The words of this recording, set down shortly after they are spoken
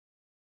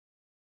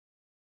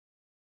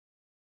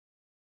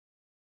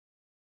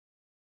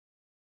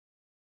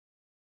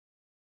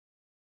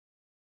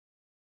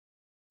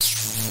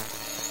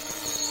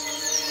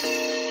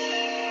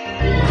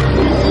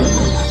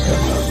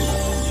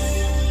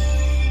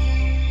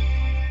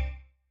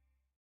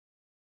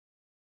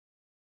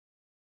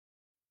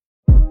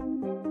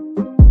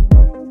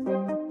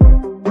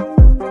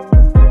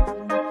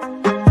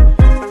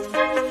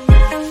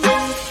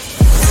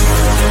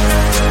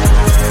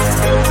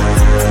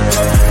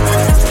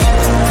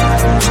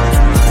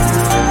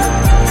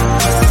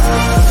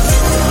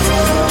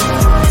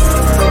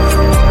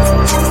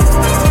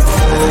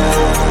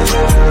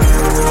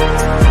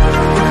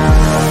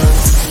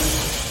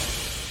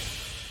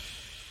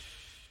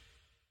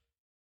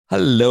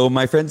Hello,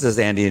 my friends. This is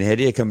Andy and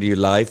Hetty. I come to you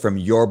live from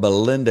Yorba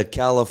Linda,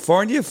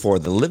 California for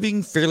the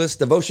Living Fearless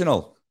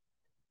Devotional.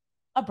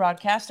 A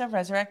broadcast of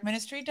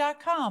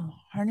resurrectministry.com,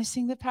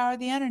 harnessing the power of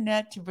the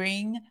internet to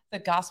bring the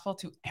gospel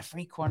to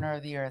every corner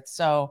of the earth.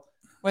 So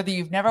whether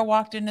you've never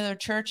walked into their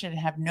church and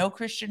have no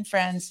Christian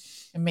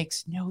friends, it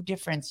makes no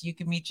difference. You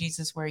can meet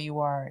Jesus where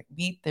you are.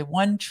 Meet the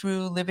one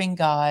true living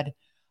God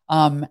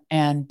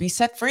and be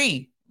set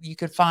free. You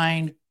could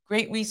find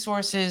great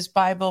resources,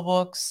 Bible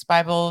books,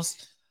 Bible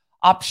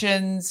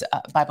options,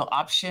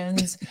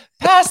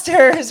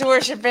 pastors,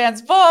 worship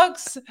bands,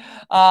 books,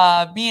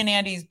 me and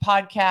Andy's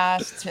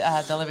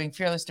podcast, the Living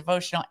Fearless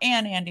Devotional,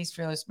 and Andy's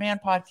Fearless Man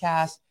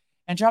podcast.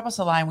 And drop us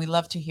a line. We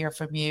love to hear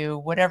from you.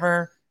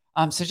 Whatever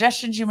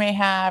suggestions you may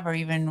have, or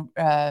even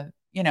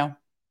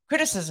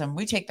criticism,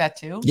 we take that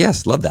too.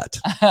 Yes, love that.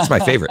 It's my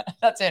favorite.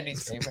 That's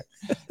Andy's favorite.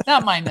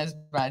 Not mine as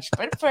much,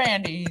 but for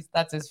Andy,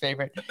 that's his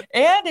favorite.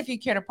 And if you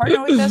care to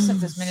partner with us, if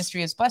this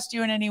ministry has blessed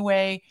you in any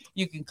way,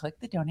 you can click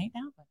the donate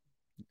now button.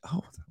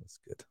 Oh, that was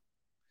good.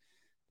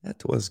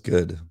 That was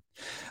good.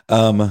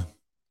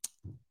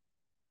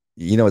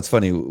 It's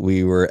funny.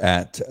 We were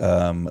at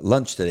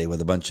lunch today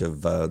with a bunch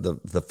of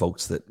the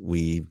folks that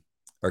we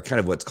are kind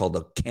of what's called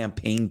a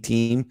campaign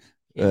team.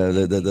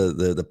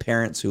 The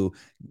parents who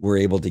were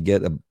able to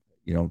get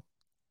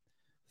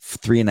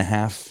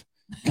 3.5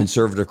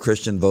 conservative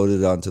Christian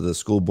voted onto the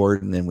school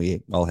board, and then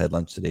we all had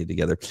lunch today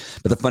together.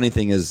 But the funny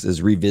thing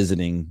is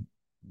revisiting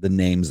the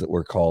names that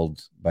were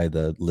called by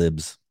the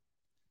libs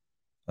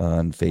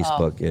on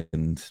Facebook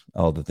and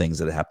all the things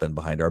that happen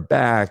behind our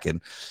back,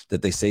 and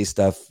that they say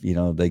stuff,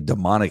 like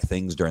demonic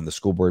things during the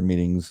school board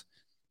meetings,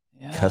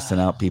 cussing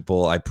out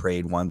people. I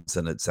prayed once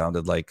and it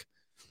sounded like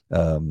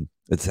hell.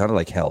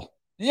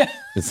 Yeah.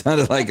 It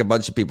sounded like a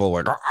bunch of people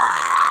were,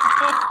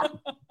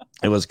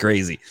 it was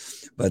crazy.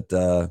 But,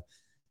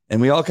 and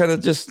we all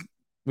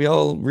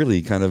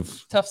really kind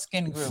of tough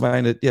skin group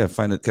find it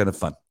kind of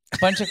fun.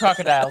 Bunch of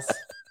crocodiles.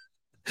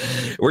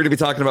 We're going to be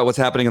talking about what's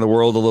happening in the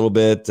world a little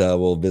bit.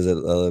 We'll visit,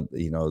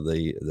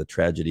 the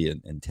tragedy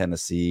in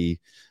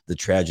Tennessee, the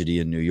tragedy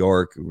in New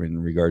York in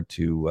regard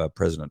to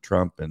President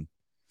Trump, and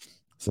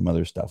some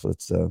other stuff. We'll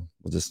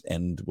just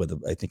end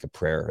with, I think, a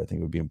prayer. I think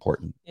it would be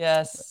important.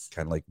 Yes.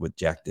 Kind of like what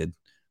Jack did,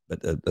 but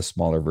a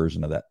smaller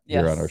version of that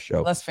here on our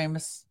show. Less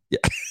famous. Yeah.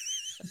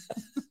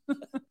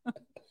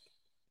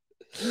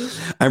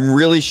 I'm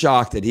really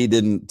shocked that he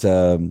didn't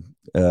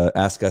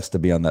ask us to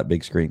be on that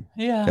big screen.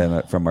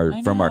 Yeah, from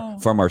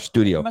our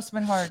studio. It must have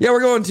been hard. Yeah, we're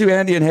going to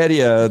Andy and Hetty.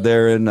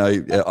 They're in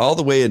all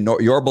the way in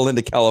Yorba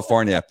Linda,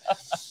 California.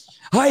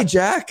 Hi,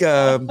 Jack.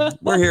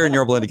 We're here in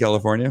Yorba Linda,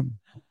 California.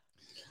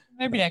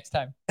 Maybe next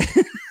time.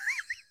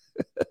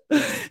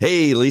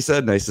 Hey,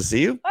 Lisa. Nice to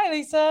see you. Hi,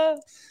 Lisa.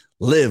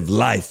 Live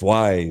Life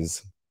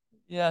Wise.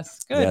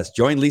 Yes, good. Yes,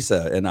 join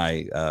Lisa and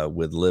I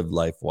with Live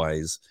Life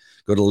Wise.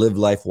 Go to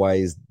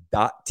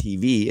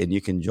livelifewise.tv and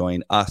you can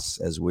join us,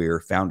 as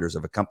we're founders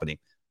of a company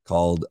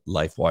called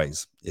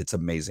LifeWise. It's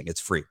amazing. It's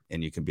free,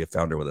 and you can be a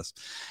founder with us.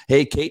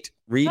 Hey, Kate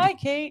Reed. Hi,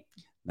 Kate.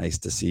 Nice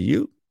to see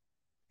you.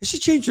 Has she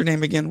changed her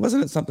name again?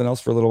 Wasn't it something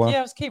else for a little while? Yeah,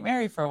 it was Kate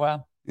Mary for a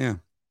while. Yeah.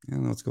 I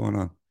don't know what's going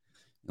on.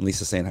 And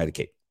Lisa saying hi to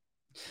Kate.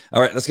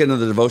 All right, let's get into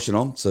the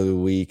devotional so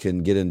we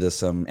can get into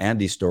some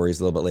Andy stories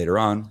a little bit later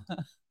on.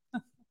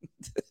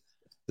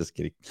 Just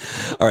kidding.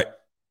 All right.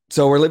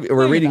 So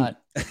we're reading.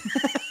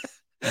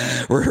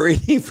 We're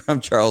reading from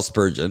Charles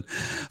Spurgeon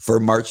for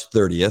March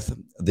 30th.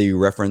 The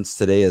reference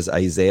today is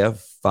Isaiah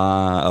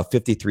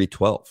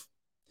 53:12.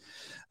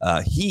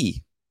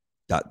 He ...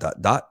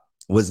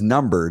 was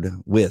numbered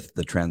with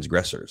the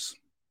transgressors.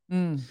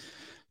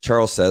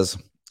 Charles says,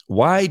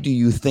 why do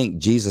you think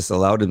Jesus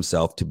allowed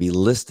himself to be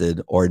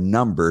listed or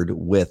numbered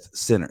with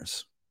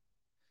sinners?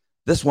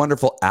 This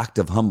wonderful act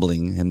of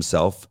humbling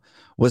himself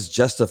was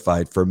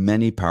justified for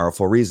many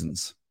powerful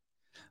reasons.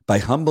 By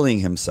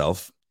humbling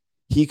himself,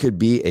 he could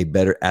be a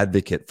better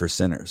advocate for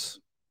sinners,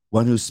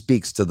 one who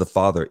speaks to the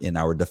Father in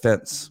our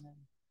defense.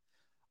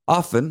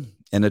 Often,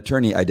 an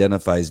attorney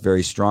identifies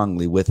very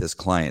strongly with his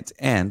client,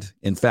 and,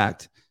 in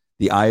fact,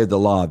 the eye of the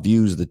law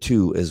views the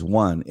two as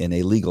one in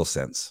a legal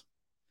sense.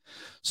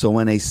 So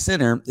when a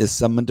sinner is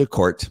summoned to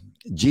court,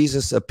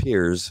 Jesus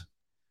appears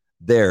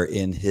there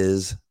in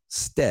his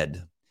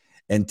stead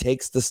and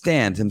takes the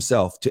stand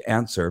himself to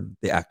answer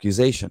the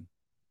accusation.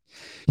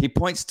 He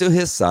points to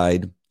his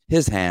side,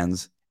 his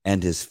hands,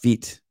 and his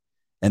feet,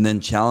 and then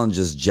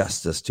challenges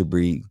justice to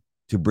bring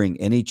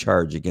any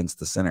charge against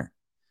the sinner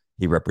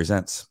he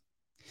represents.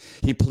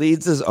 He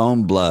pleads his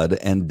own blood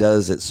and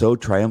does it so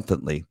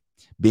triumphantly,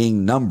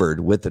 being numbered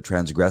with the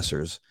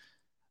transgressors,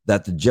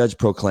 that the judge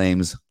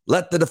proclaims,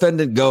 let the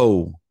defendant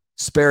go.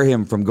 Spare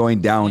him from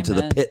going down Amen. To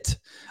the pit.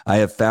 I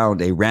have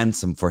found a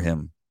ransom for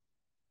him.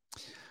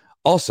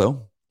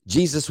 Also,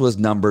 Jesus was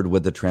numbered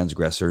with the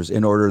transgressors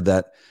in order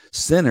that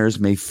sinners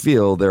may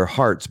feel their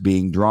hearts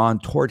being drawn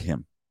toward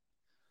him.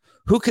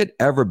 Who could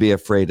ever be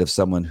afraid of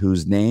someone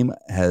whose name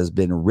has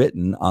been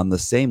written on the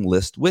same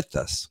list with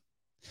us?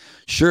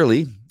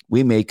 Surely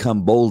we may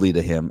come boldly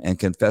to him and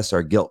confess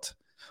our guilt,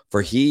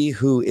 For he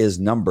who is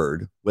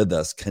numbered with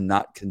us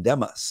cannot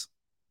condemn us.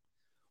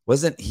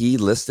 Wasn't he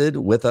listed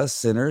with us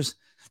sinners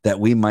that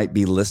we might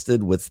be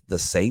listed with the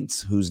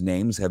saints whose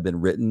names have been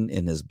written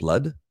in his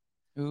blood?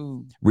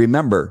 Ooh.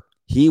 Remember,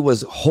 he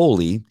was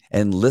holy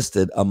and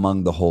listed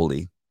among the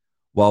holy,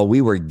 while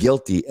we were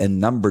guilty and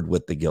numbered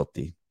with the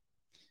guilty.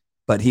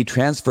 But he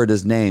transferred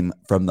his name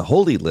from the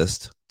holy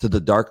list to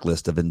the dark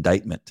list of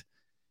indictment,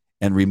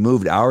 and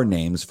removed our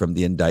names from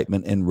the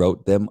indictment and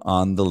wrote them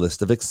on the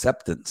list of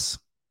acceptance.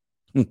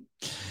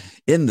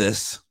 In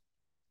this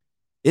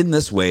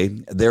way,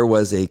 there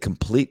was a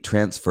complete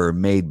transfer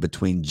made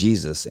between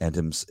Jesus and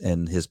him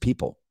and his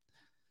people.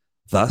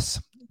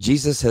 Thus,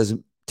 Jesus has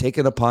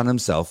taken upon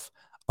himself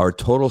our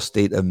total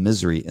state of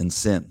misery and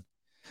sin,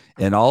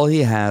 and all he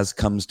has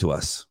comes to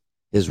us: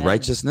 his Amen.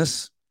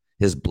 Righteousness,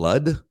 his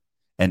blood,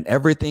 and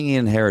everything he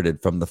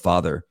inherited from the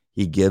Father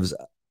he gives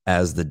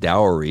as the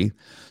dowry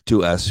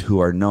to us who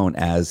are known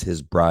as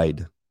his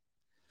bride.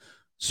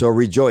 So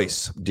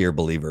rejoice, dear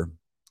believer,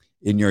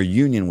 in your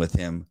union with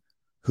him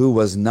who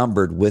was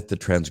numbered with the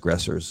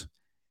transgressors,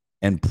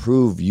 and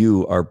prove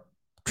you are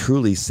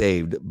truly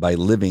saved by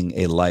living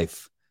a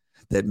life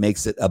that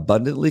makes it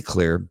abundantly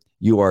clear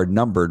you are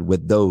numbered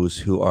with those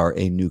who are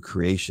a new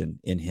creation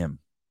in him.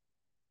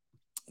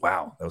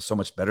 Wow, that was so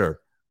much better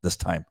this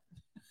time.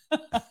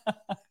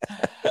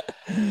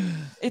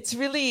 It's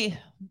really,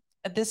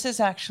 this is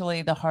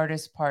actually the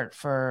hardest part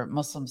for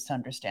Muslims to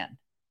understand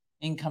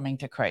in coming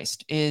to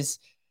Christ. It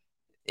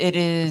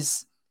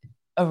is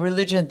a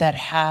religion that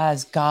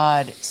has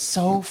God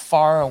so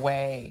far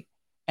away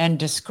and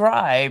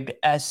described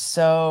as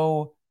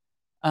so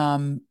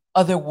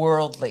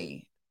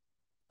otherworldly,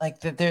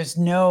 like that there's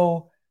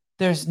no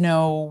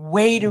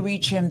way to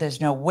reach him.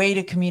 There's no way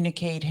to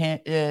communicate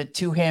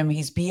to him.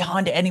 He's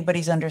beyond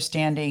anybody's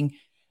understanding.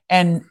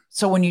 And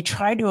so when you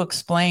try to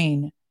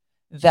explain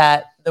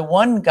that the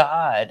one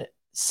God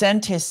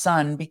sent his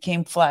son,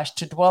 became flesh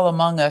to dwell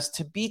among us,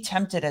 to be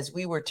tempted as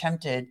we were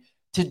tempted,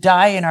 to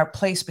die in our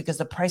place because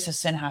the price of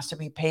sin has to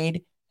be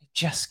paid, they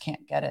just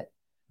can't get it.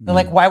 They're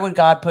like, why would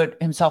God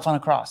put himself on a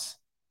cross?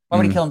 Why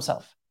would he kill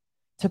himself?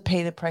 To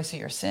pay the price of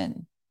your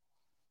sin,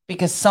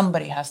 because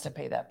somebody has to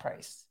pay that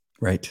price.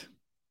 Right.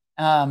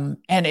 And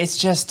it's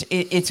just,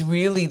 it's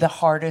really the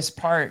hardest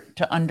part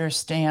to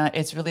understand.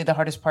 It's really the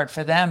hardest part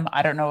for them.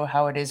 I don't know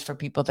how it is for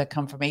people that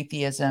come from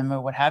atheism or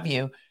what have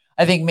you.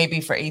 I think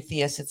maybe for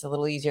atheists, it's a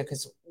little easier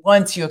because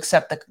once you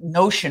accept the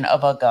notion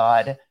of a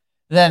God,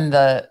 then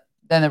the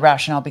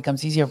rationale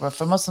becomes easier. But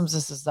for Muslims,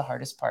 this is the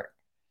hardest part.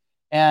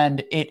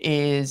 And it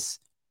is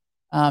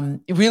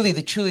really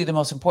truly the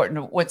most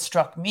important. What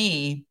struck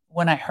me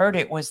when I heard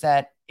it was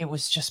that it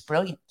was just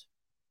brilliant.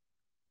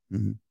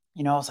 Mm-hmm.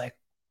 You know, I was like,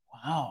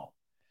 wow.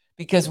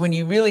 Because when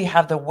you really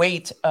have the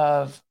weight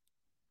of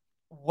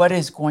what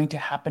is going to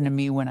happen to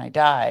me when I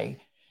die,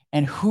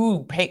 and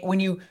who pay, when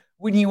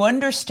you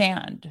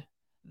understand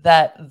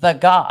that the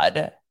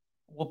God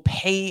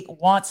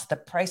wants the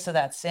price of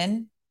that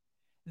sin,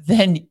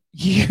 then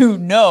you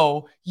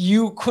know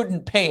you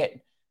couldn't pay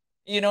it.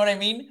 You know what I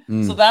mean?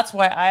 So that's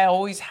why I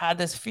always had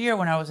this fear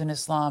when I was in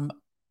Islam.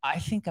 I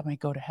think I might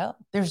go to hell.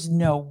 There's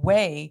no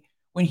way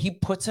when he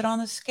puts it on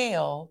the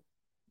scale,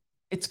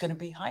 it's going to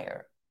be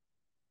higher.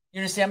 You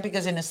understand?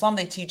 Because in Islam,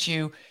 they teach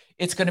you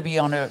it's going to be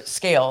on a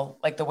scale,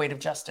 like the weight of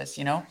justice,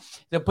 you know?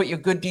 They'll put your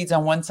good deeds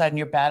on one side and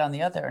your bad on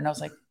the other. And I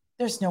was like,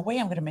 there's no way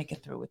I'm going to make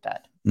it through with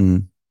that.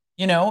 You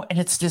know? And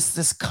it's just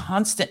this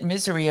constant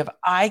misery of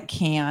I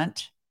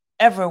can't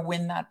ever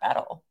win that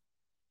battle.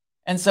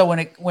 And so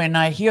when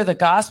I hear the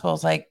gospel,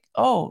 it's like,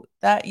 oh,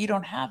 that you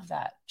don't have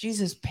that.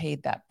 Jesus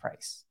paid that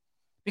price.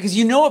 Because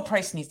you know a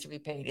price needs to be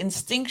paid.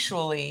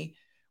 Instinctually,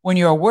 when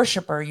you're a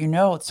worshiper, you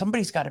know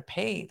somebody's got to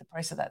pay the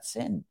price of that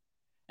sin.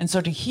 And so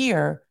to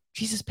hear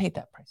Jesus paid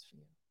that price for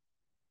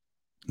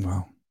you.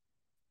 Wow.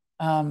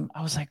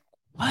 I was like,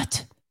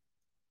 what?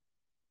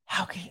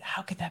 How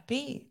could that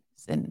be?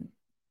 And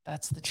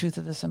that's the truth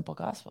of the simple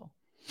gospel.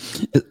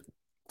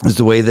 Is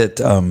the way that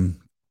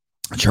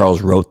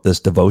Charles wrote this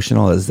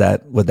devotional,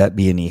 would that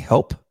be any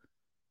help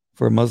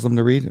for a Muslim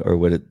to read, or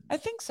would it? I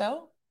think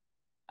so.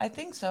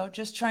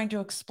 Just trying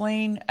to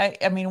explain.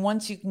 I mean,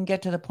 once you can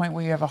get to the point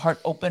where you have a heart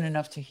open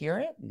enough to hear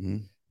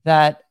it,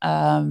 that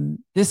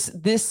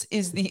this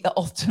is the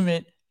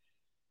ultimate.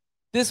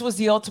 This was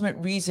the ultimate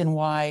reason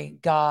why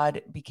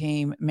God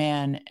became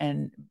man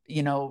and,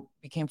 you know,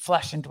 became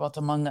flesh and dwelt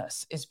among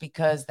us, is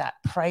because that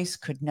price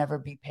could never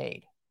be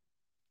paid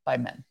by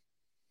men.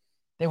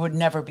 They would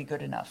never be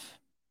good enough.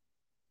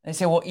 They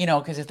say, well, you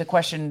know, because if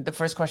the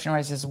first question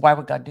arises, why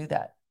would God do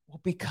that? Well,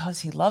 because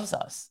he loves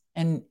us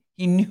and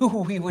he knew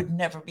we would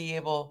never be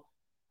able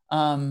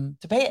to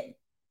pay it.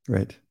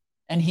 Right.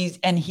 And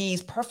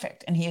he's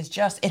perfect and he is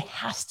just, it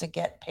has to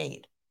get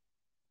paid.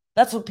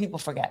 That's what people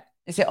forget.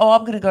 They say, oh,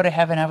 I'm going to go to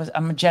heaven.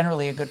 I'm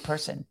generally a good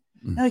person.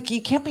 No,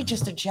 you can't be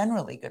just a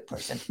generally good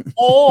person.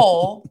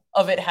 All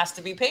of it has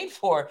to be paid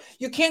for.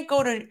 You can't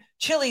go to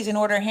Chili's and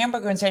order a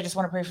hamburger and say, I just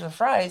want to pay for the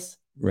fries.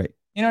 Right.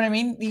 You know what I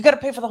mean? You got to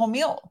pay for the whole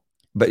meal.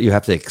 But you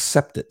have to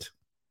accept it.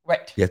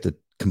 Right. You have to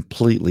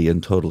completely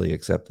and totally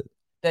accept it.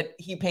 That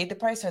he paid the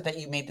price, or that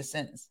you made the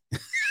sins?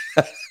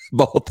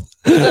 Both.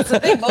 That's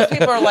the thing. Most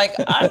people are like,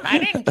 I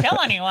didn't kill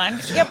anyone.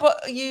 Yeah,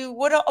 but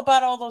what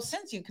about all those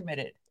sins you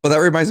committed? Well, that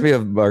reminds me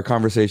of our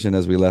conversation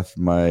as we left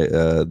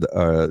the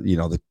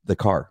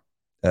car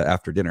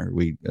after dinner.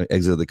 We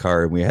exited the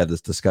car and we had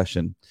this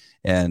discussion.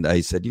 And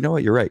I said, you know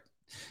what, you're right.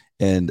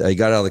 And I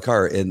got out of the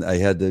car and I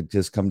had to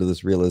just come to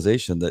this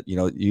realization that,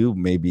 you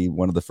may be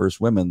one of the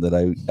first women that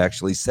I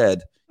actually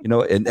said,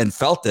 and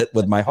felt it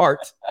with my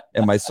heart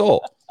and my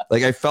soul.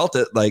 Like I felt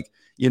it like,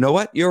 you know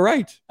what, you're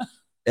right.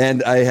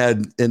 And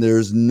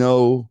there's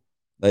no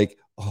like,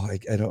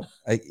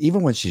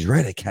 even when she's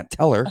right, I can't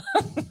tell her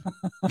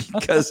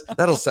because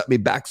that'll set me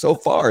back so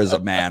far as a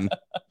man.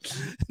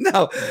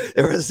 No,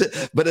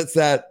 but it's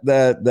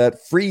that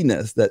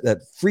freeness,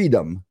 that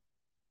freedom,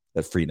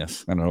 that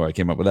freeness. I don't know where I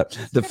came up with that.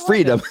 The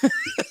freedom.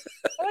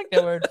 I like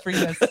that word,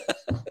 freeness.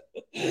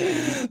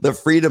 The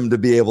freedom to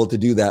be able to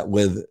do that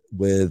with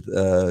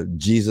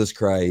Jesus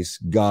Christ,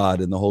 God,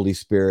 and the Holy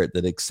Spirit,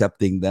 that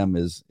accepting them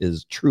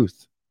is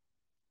truth.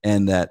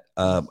 And that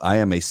I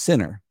am a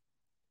sinner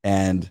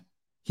and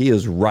he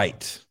is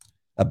right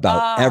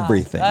about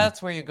everything.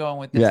 That's where you're going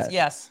with this. Yeah.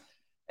 Yes.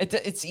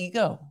 It's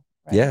ego.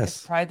 Right? Yes.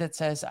 It's pride that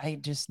says, I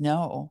just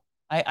know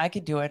I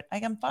could do it.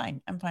 I'm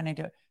fine. I'm fine. I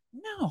do it.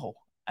 No,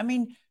 I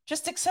mean,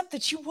 just accept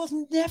that you will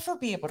never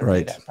be able to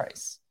pay that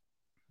price.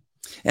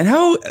 And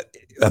how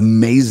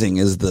amazing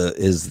is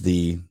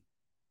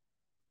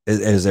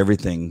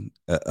everything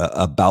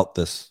about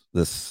this,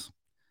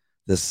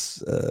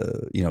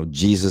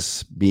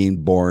 Jesus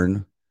being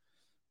born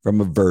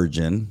from a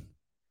virgin,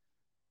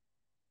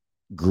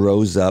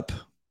 grows up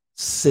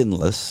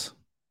sinless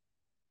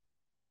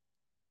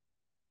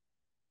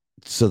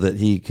so that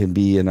he can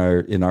be in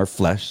our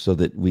flesh, so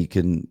that we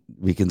can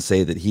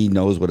say that he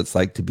knows what it's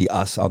like to be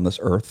us on this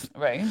earth.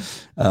 Right.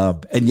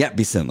 And yet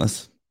be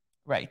sinless.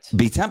 Right.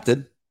 Be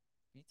tempted.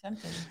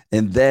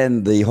 And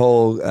then the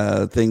whole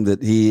thing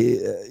that he,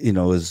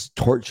 is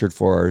tortured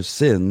for our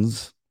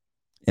sins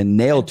and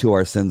nailed to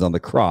our sins on the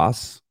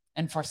cross.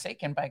 And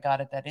forsaken by God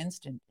at that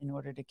instant in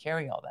order to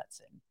carry all that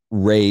sin.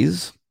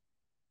 Raise.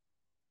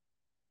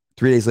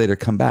 3 days later,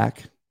 come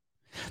back.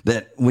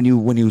 That when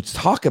you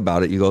talk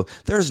about it, you go,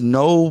 there's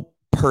no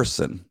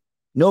person,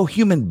 no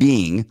human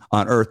being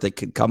on earth that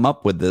could come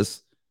up with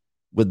this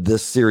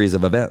series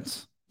of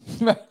events.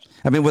 Right.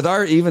 I mean,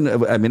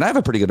 I have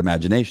a pretty good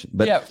imagination,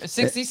 but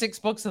 66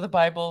 books of the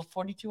Bible,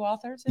 42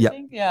 authors, I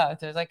think. Yeah.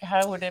 There's like,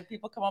 how would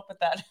people come up with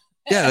that?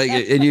 Yeah.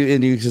 And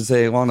you can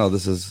say, well, no,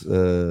 this is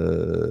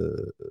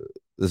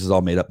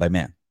all made up by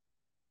man.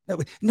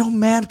 No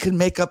man can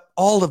make up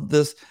all of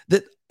this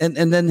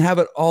and then have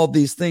it, all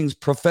these things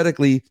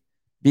prophetically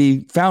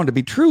be found to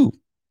be true,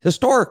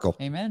 historical.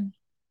 Amen.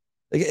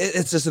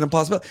 It's just an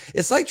impossibility.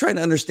 It's like trying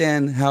to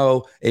understand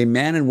how a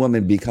man and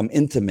woman become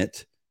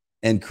intimate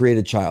and create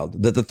a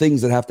child, that the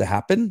things that have to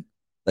happen,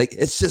 like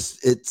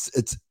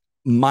it's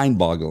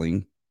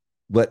mind-boggling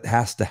what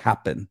has to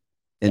happen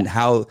and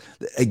how,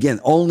 again,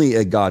 only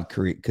a God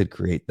could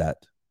create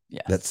that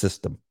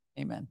system.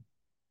 Amen.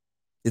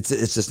 It's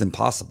just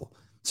impossible.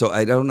 So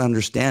I don't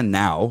understand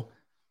now.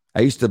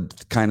 I used to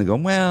kind of go,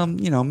 well,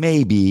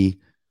 maybe,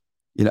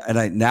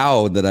 and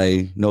now that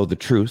I know the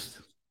truth,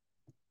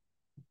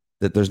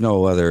 that there's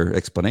no other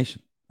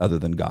explanation other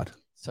than God.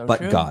 But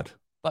true. God.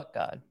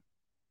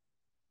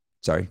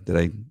 Sorry,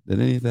 did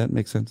any of that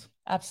make sense?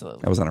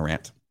 Absolutely. I was on a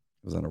rant.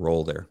 I was on a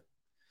roll there.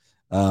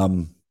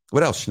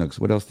 What else, Schnooks?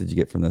 What else did you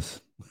get from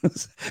this?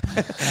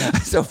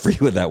 I'm so free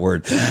with that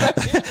word.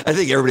 I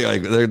think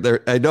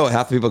everybody, I know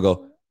half the people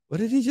go, what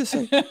did he just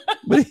say?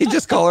 What did he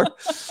just call her?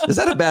 Is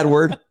that a bad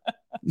word?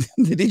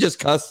 Did he just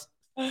cuss?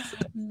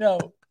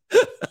 No.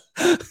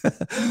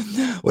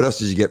 What else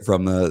did you get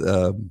from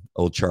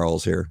old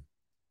Charles here?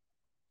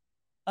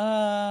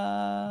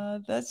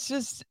 That's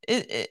just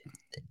it.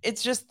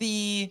 It's just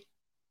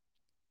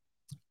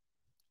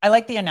I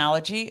like the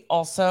analogy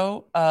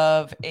also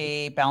of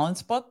a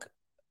balance book.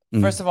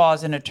 First of all,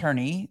 as an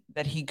attorney,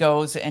 that he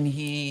goes and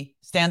he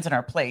stands in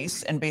our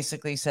place and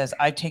basically says,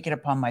 I take it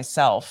upon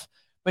myself.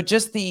 But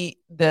just the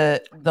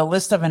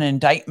list of an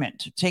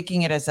indictment,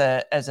 taking it as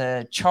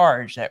a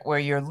charge, that where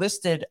you're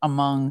listed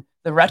among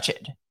the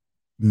wretched,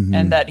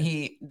 and that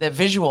the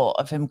visual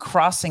of him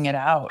crossing it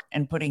out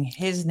and putting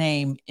his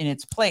name in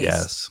its place.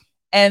 Yes.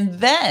 And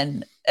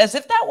then, as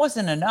if that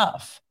wasn't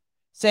enough,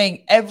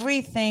 saying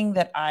everything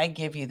that I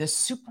give you, the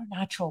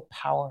supernatural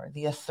power,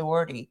 the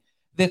authority,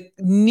 the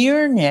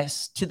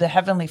nearness to the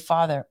Heavenly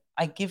Father,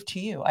 I give to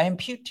you, I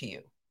impute to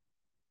you.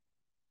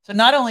 So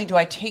not only do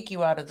I take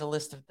you out of the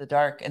list of the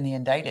dark and the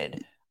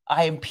indicted,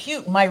 I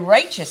impute my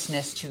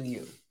righteousness to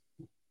you.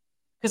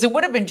 Because it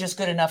would have been just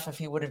good enough if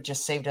he would have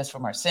just saved us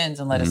from our sins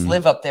and let us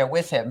live up there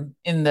with him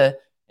in the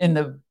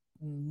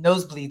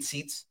nosebleed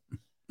seats.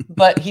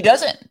 But he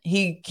doesn't.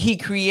 He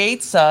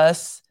creates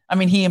us. I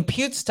mean, he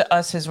imputes to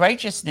us his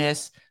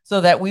righteousness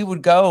so that we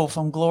would go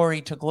from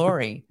glory to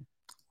glory,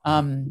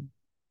 and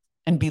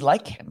be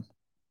like him.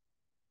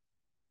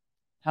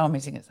 How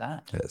amazing is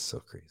that? That's so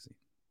crazy.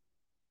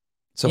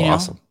 So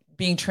awesome.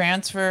 Being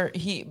transferred,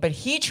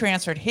 he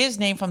transferred his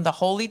name from the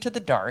holy to the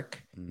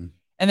dark, and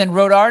then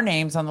wrote our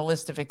names on the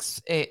list of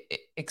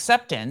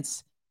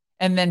acceptance.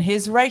 And then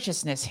his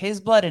righteousness,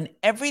 his blood, and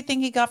everything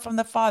he got from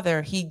the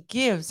Father, he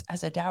gives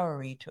as a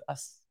dowry to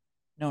us,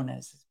 known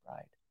as his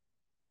bride.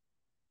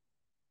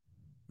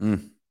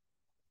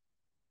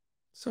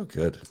 So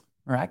good.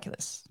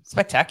 Miraculous.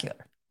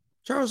 Spectacular.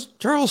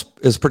 Charles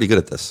is pretty good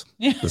at this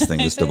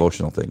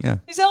devotional thing. Yeah.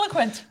 He's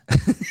eloquent.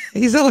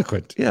 He's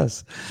eloquent.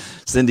 Yes.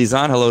 Cindy's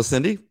on. Hello,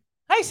 Cindy.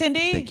 Hi,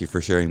 Cindy. Thank you for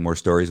sharing more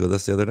stories with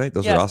us the other night.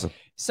 Those are awesome.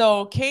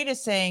 So Kate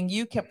is saying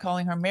you kept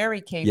calling her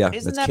Mary Kate. Yeah,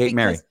 it's Kate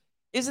Mary.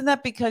 Isn't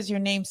that because your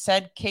name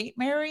said Kate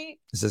Mary?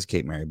 It says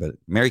Kate Mary, but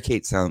Mary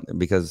Kate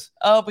because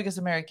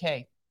of Mary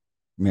Kay.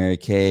 Mary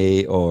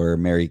Kay or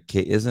Mary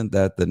Kate. Isn't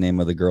that the name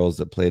of the girls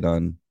that played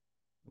on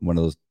one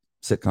of those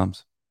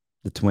sitcoms?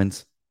 The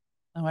twins.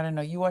 Oh, I don't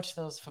know. You watched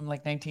those from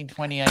like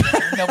 1920. I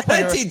have no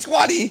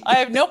 1920. I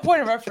have no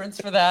point of reference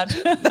for that.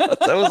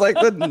 That was like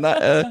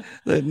the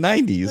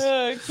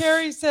 90s.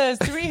 Carrie says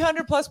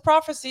 300 plus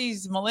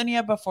prophecies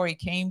millennia before he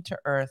came to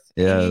earth.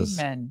 Yes.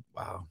 Amen.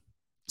 Wow.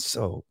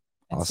 So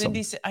and awesome.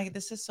 Cindy,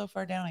 this is so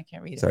far down, I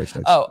can't read it. Sorry,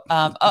 Schnooks.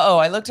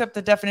 I looked up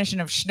the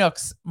definition of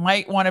schnooks.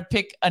 Might want to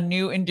pick a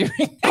new endearing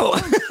name.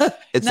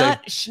 It's not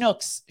like,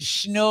 schnooks,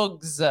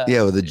 schnugs.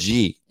 Yeah, with a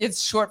G.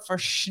 It's short for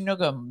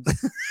schnuggums.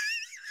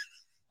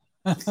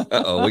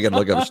 We can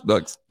look up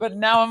schnooks. But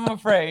now I'm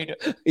afraid.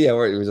 Yeah,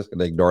 we're just going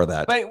to ignore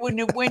that. But when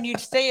you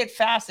say it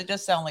fast, it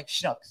does sound like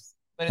schnooks.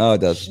 But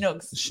it does.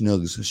 Schnugs.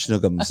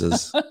 Schnuggums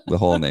is the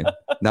whole name.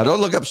 Now,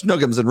 don't look up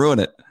schnuggums and ruin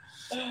it.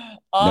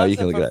 No, you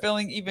can look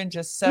fulfilling even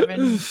just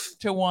 7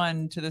 to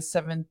 1 to the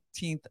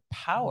 17th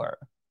power.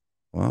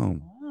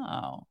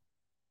 Wow.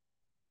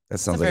 That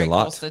sounds like a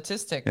lot. Cool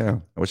statistic. Yeah.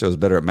 I wish I was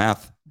better at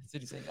math.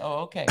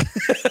 Oh, okay.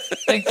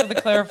 Thanks for the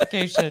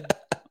clarification.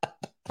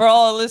 For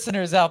all our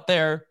listeners out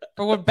there,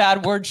 for what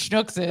bad word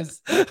schnooks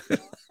is.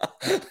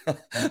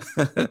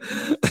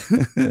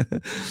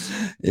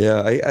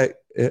 Yeah,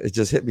 it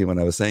just hit me when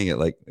I was saying it.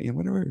 Like, I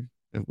wonder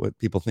what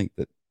people think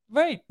that.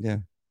 Right. Yeah.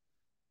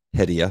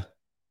 Hedia.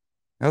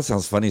 That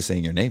sounds funny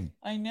saying your name.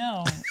 I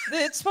know.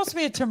 It's supposed to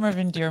be a term of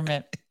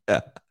endearment.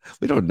 Yeah.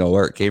 We don't know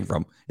where it came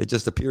from. It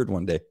just appeared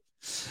one day.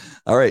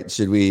 All right.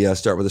 Should we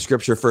start with the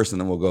scripture first,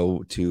 and then we'll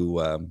go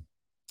to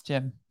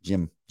Jim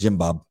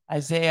Bob.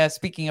 Isaiah,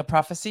 speaking of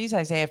prophecies,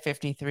 Isaiah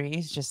 53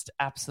 is just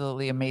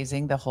absolutely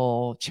amazing, the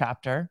whole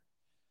chapter.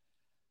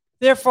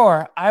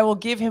 Therefore, I will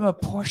give him a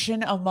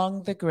portion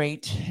among the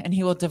great, and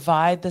he will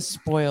divide the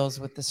spoils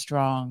with the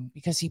strong,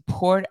 because he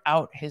poured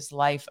out his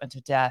life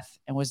unto death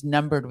and was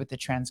numbered with the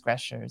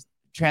transgressors.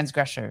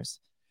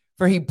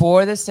 For he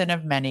bore the sin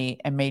of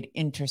many and made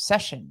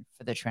intercession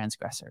for the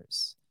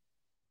transgressors.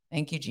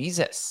 Thank you,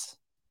 Jesus.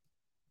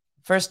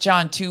 1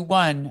 John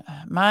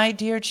 2:1. My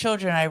dear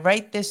children, I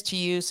write this to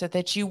you so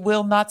that you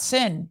will not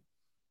sin.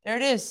 There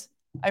it is.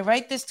 I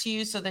write this to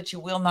you so that you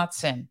will not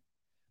sin.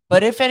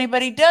 But if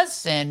anybody does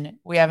sin,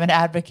 we have an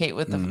advocate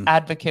with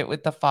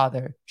the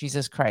Father,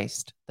 Jesus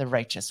Christ, the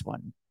righteous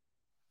one.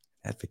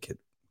 Advocate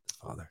with the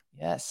Father.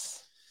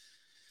 Yes.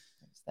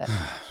 That's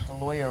the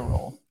lawyer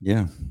role.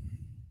 Yeah.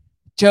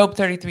 Job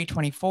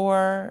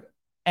 33:24.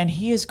 And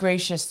he is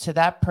gracious to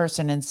that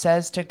person and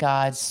says to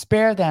God,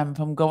 spare them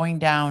from going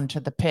down to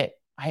the pit.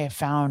 I have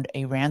found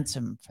a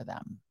ransom for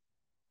them.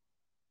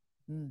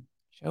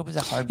 Job is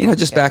a hard one.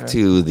 Just back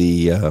to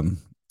the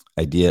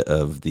idea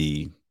of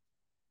the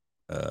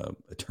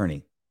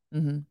attorney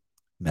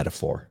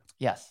metaphor.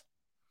 Yes.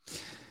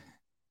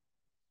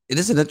 It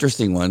is an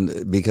interesting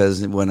one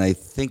because when I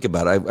think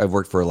about it, I've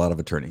worked for a lot of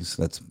attorneys.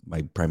 That's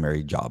my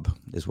primary job,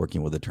 is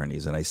working with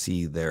attorneys. And I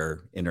see their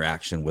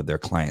interaction with their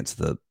clients,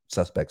 the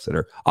suspects that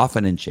are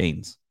often in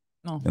chains.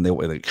 And they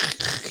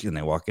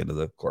walk into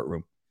the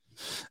courtroom.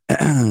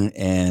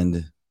 And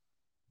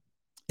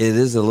it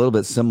is a little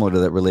bit similar to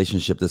that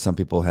relationship that some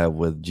people have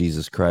with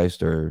Jesus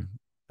Christ, or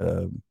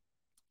I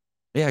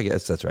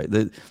guess that's right.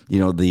 They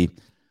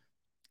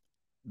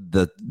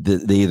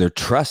either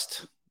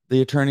trust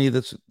the attorney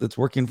that's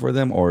working for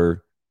them,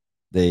 or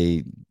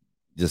they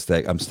just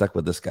think, I'm stuck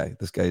with this guy.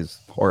 This guy's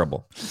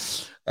horrible.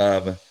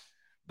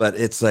 But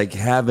it's like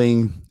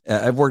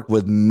I've worked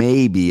with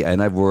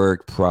I've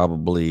worked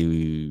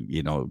probably,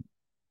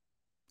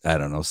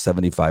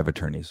 75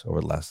 attorneys over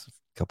the last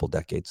couple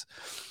decades.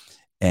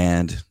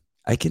 And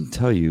I can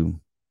tell you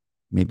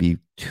maybe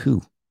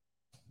 2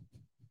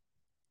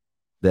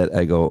 that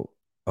I go,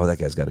 oh, that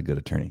guy's got a good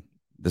attorney.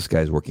 This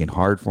guy's working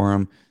hard for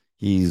him.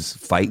 He's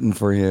fighting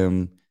for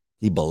him.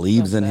 He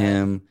believes in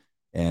him.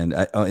 And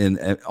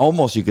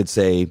almost you could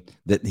say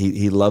that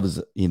he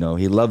loves, he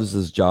loves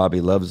his job.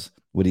 He loves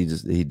what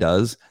he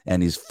does.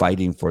 And he's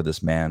fighting for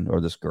this man or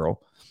this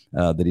girl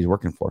that he's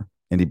working for.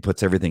 And he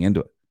puts everything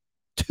into it.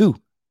 2.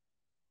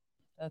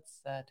 That's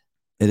sad.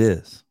 It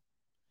is.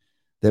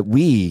 That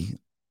we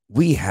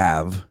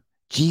have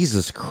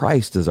Jesus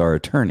Christ as our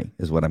attorney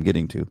is what I'm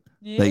getting to.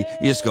 Yay. Like,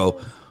 you just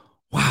go,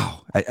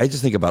 wow. I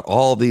just think about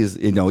all these,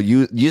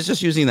 you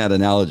just using that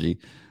analogy,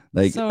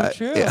 Like, so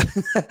true. Yeah.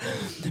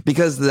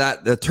 Because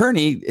that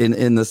attorney,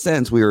 in the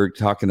sense we were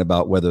talking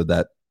about whether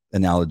that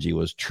analogy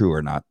was true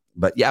or not.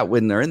 But yeah,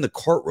 when they're in the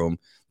courtroom,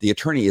 the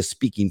attorney is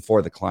speaking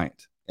for the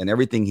client, and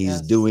everything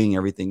he's doing,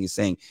 everything he's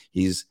saying,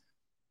 he's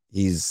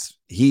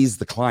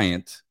the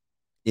client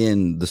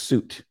in the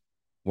suit,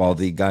 while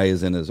the guy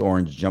is in his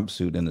orange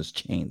jumpsuit and his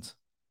chains,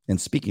 and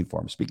speaking for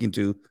him, speaking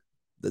to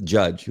the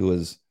judge, who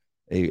is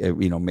a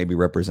maybe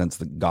represents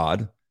the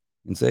God,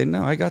 and say,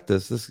 no, I got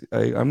this.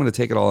 I'm going to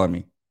take it all on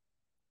me.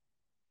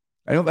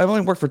 I've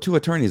only worked for 2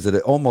 attorneys that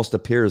it almost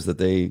appears that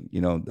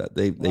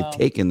they've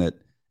taken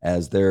it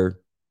as their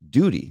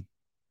duty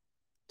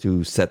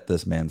to set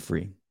this man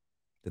free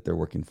that they're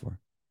working for.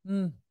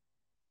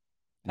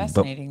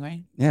 Fascinating,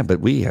 right? Yeah, but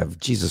we have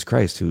Jesus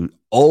Christ, who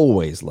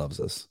always loves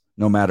us,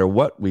 no matter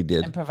what we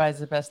did, and provides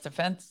the best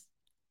defense.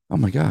 Oh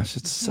my gosh,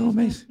 it's so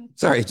amazing.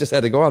 Sorry, I just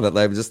had to go on that.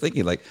 I'm just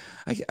thinking, like,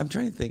 I'm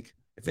trying to think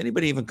if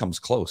anybody even comes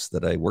close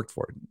that I worked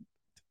for.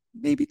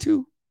 Maybe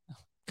 2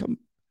 come,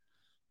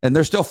 and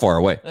they're still far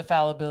away. The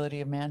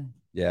fallibility of man.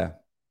 Yeah.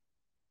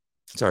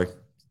 Sorry,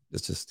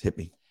 this just hit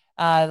me.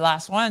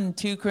 Last one,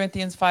 2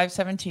 Corinthians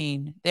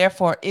 5:17.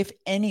 Therefore, if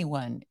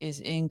anyone is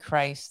in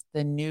Christ,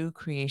 the new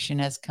creation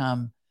has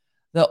come.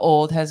 The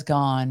old has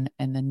gone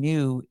and the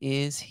new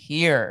is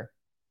here.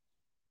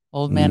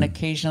 Old man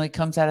occasionally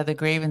comes out of the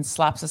grave and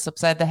slaps us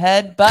upside the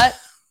head, but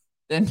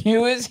the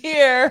new is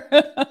here.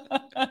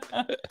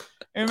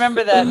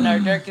 Remember that in our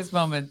darkest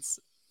moments.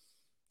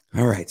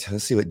 All right,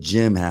 let's see what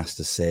Jim has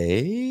to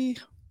say.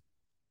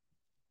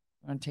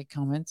 Want to take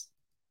comments?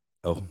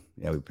 Oh,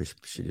 yeah, we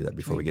should do that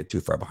before we get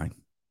too far behind.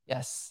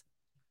 Yes.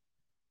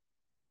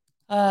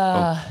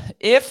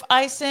 If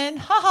I sin,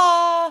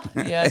 haha.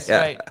 Yes, yeah.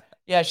 Right.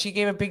 Yeah, she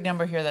gave a big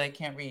number here that I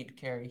can't read,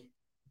 Carrie.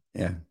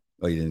 Yeah.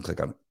 Oh, you didn't click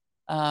on it.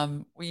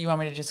 You want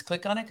me to just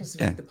click on it? Because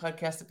the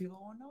podcast, the people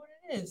won't know what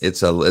it is.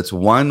 It's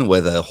one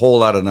with a whole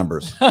lot of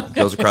numbers. It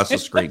goes across the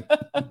screen.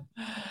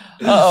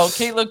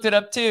 Kate looked it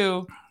up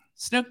too.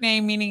 Snook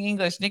name meaning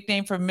English,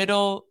 nickname for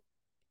Middle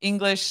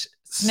English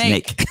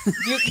snake.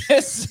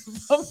 Mucus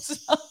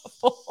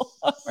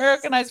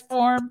Americanized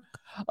form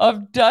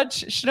of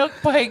Dutch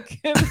snoekpike,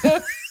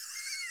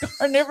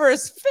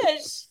 carnivorous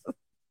fish.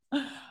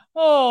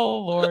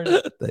 Oh Lord!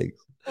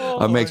 Thanks.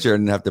 I'll make sure I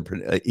didn't have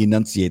to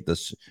enunciate the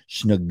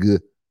snug.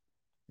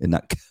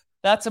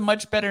 That's a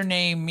much better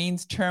name.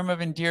 Means term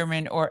of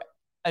endearment or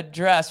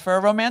address for a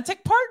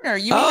romantic partner.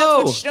 You mean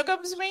that's what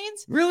Schnookums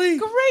means? Really?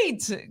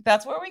 Great.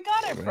 That's where we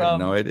got it from. I have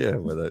no idea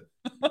where that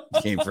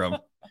came from.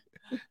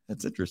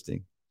 That's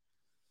interesting.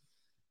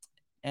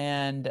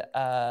 And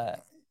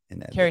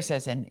Carrie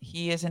says, and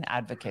he is an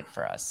advocate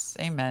for us.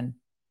 Amen.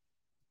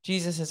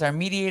 Jesus is our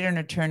mediator and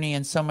attorney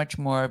and so much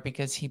more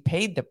because he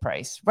paid the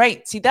price.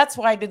 Right. See, that's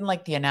why I didn't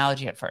like the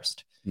analogy at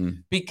first.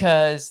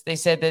 Because they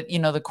said that,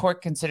 the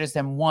court considers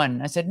them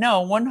one. I said,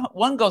 no,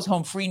 one goes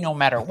home free no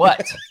matter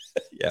what.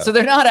 Yeah. So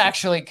they're not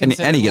actually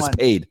considered and he gets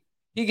paid.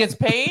 He gets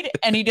paid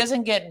and he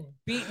doesn't get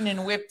beaten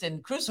and whipped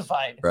and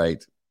crucified.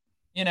 Right.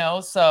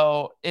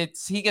 So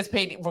he gets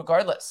paid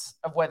regardless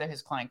of whether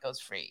his client goes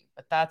free.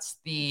 But that's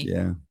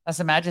the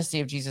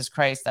majesty of Jesus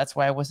Christ. That's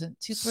why I wasn't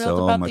too thrilled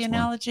about the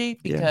analogy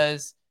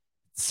because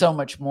so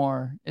much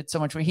more. It's so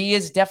much more. He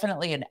is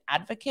definitely an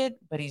advocate,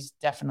 but he's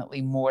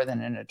definitely more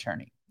than an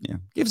attorney. Yeah.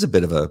 Gives a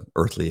bit of a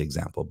earthly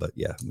example, but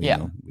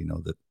we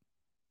know that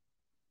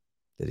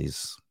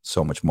he's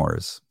so much more,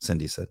 as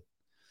Cindy said.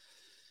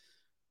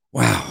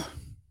 Wow.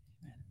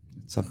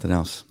 Something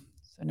else.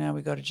 So now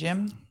we go to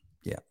Jim.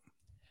 Yeah.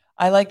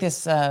 I like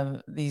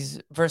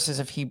these verses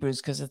of Hebrews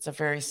because it's a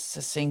very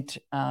succinct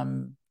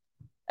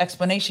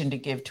explanation to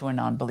give to a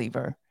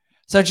non-believer.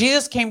 So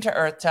Jesus came to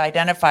earth to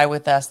identify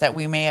with us that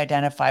we may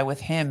identify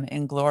with him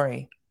in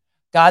glory.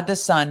 God the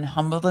Son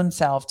humbled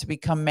himself to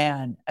become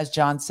man. As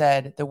John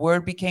said, the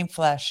word became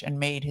flesh and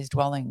made his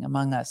dwelling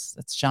among us.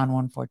 That's John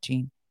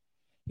 1:14.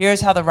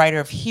 Here's how the writer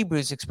of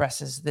Hebrews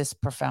expresses this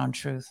profound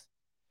truth.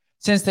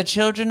 Since the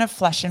children of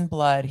flesh and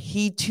blood,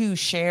 he too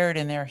shared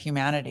in their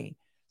humanity,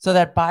 so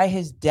that by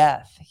his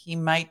death he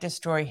might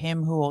destroy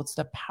him who holds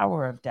the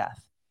power of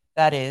death,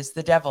 that is,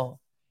 the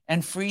devil,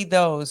 and free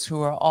those who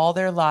are all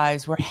their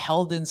lives were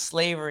held in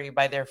slavery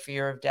by their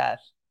fear of death.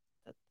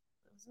 That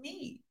was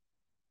me.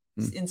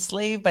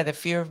 Enslaved by the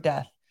fear of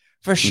death.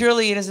 For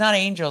surely it is not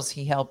angels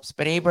he helps,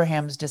 but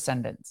Abraham's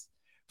descendants.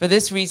 For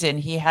this reason,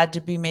 he had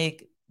to be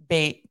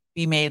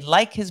made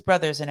like his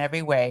brothers in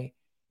every way,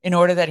 in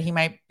order that he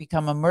might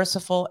become a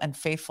merciful and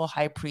faithful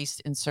high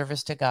priest in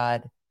service to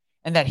God,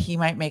 and that he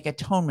might make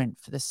atonement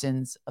for the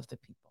sins of the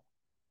people.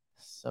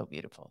 So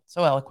beautiful,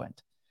 so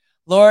eloquent.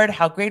 Lord,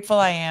 how grateful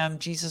I am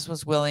Jesus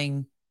was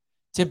willing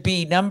to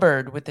be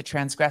numbered with the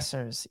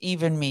transgressors,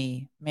 even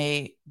me.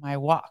 May my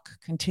walk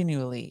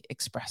continually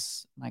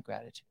express my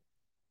gratitude.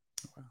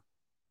 Wow.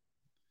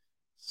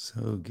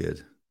 So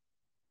good.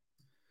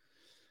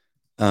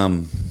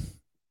 And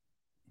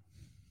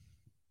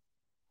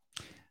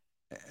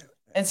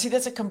see,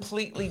 that's a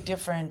completely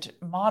different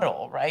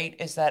model, right?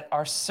 Is that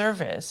our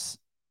service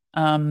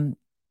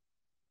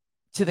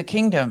to the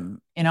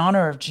kingdom in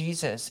honor of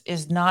Jesus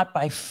is not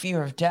by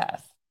fear of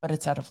death, but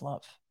it's out of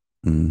love.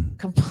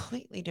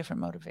 Completely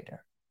different motivator.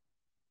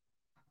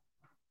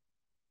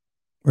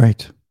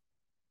 Right.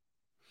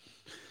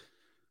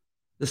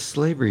 The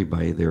slavery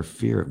by their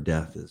fear of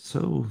death is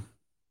so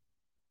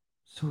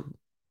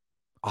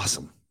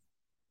awesome.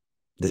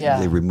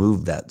 They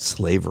removed that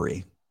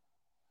slavery.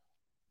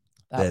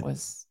 That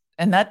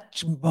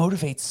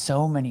motivates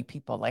so many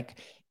people. Like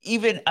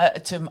even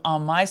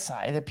on my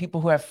side, the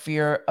people who have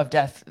fear of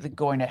death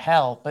going to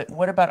hell. But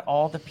what about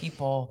all the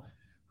people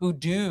who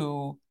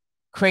do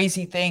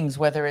crazy things,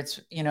 whether it's,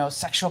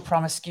 sexual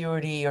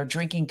promiscuity or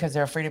drinking because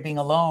they're afraid of being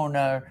alone,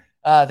 or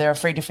they're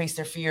afraid to face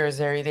their fears,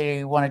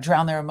 they want to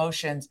drown their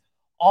emotions.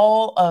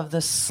 All of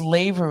the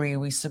slavery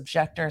we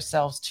subject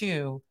ourselves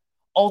to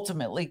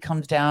ultimately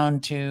comes down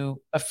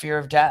to a fear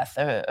of death,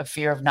 a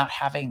fear of not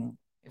having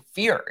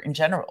fear in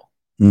general.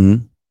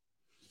 Mm-hmm.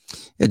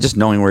 Yeah, just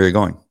knowing where you're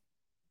going.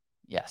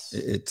 Yes.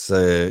 It's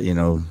getting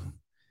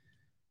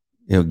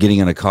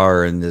in a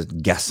car and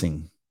just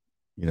guessing,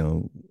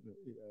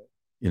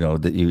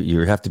 that you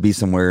have to be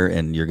somewhere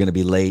and you're going to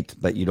be late,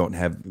 but you don't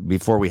have,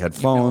 before we had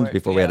phones,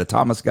 we had a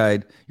Thomas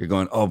guide, you're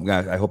going, oh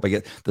God, I hope I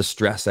get the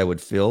stress I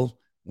would feel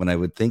when I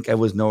would think I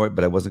was know it,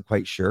 but I wasn't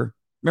quite sure.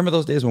 Remember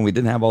those days when we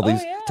didn't have all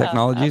these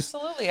technologies?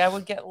 Absolutely. I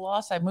would get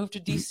lost. I moved to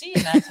DC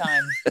in that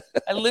time.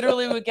 I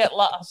literally would get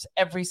lost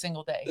every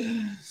single day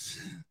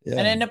and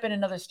end up in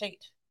another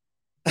state.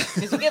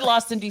 Because you get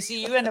lost in DC,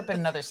 you end up in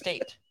another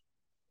state.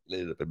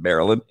 Ended up in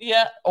Maryland.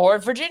 Yeah, or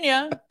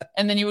Virginia.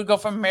 And then you would go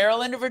from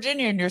Maryland to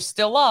Virginia and you're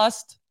still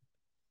lost.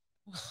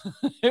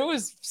 It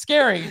was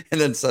scary. And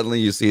then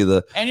suddenly you see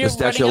the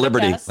Statue of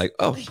Liberty. Like,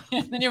 oh.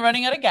 And then you're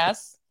running out of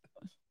gas.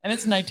 And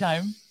it's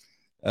nighttime.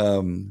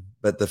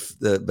 But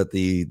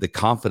the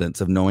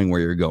confidence of knowing where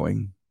you're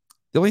going.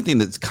 The only thing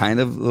that's kind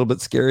of a little bit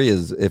scary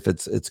is if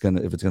it's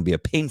gonna be a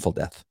painful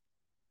death.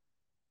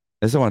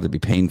 I just don't want it to be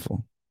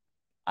painful.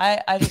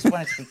 I just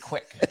want it to be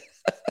quick.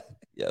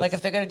 Yes. Like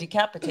if they're gonna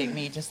decapitate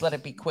me, just let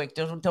it be quick.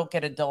 Don't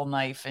get a dull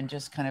knife and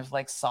just kind of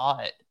like saw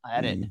it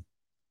at it.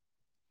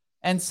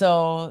 And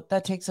so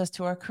that takes us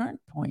to our current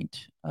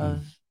point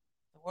of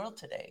the world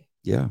today.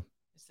 Yeah,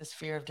 it's this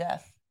fear of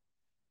death.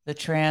 The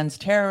trans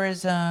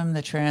terrorism,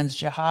 the trans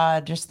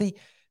jihad, just the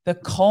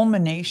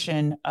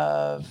culmination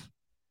of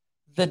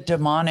the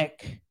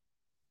demonic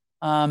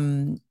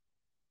and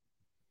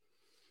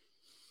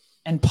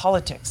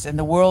politics and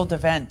the world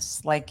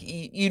events. Like,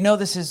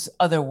 this is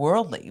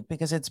otherworldly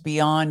because it's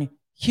beyond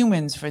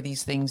humans for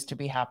these things to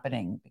be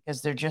happening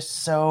because they're just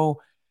so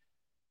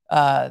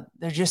out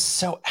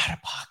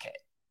of pocket.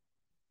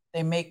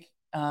 They make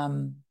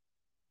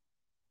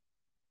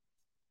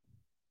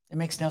it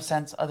makes no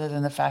sense other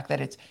than the fact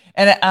that it's,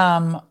 and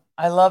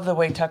I love the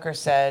way Tucker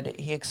said,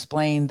 he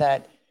explained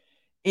that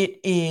it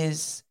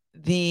is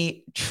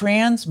the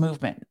trans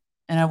movement.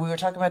 And we were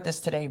talking about this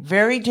today,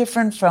 very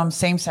different from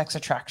same-sex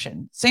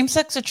attraction.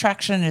 Same-sex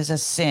attraction is a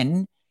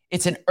sin.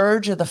 It's an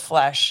urge of the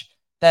flesh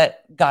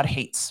that God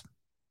hates.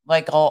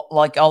 Like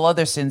all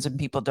other sins, and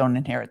people don't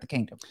inherit the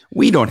kingdom.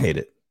 We don't hate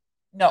it.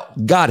 No.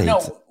 God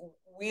hates it.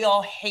 We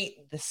all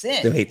hate the sin.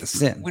 They hate the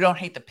sin. We don't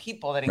hate the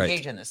people that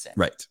engage in the sin.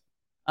 Right.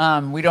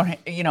 We don't,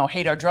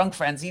 hate our drunk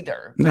friends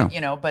either.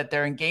 No. But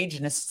they're engaged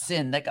in a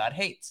sin that God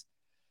hates.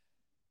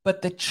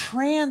 But the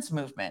trans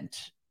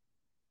movement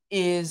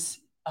is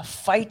a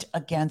fight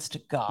against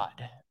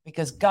God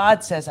because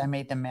God says, I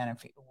made them male and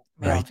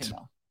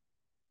female.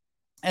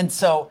 And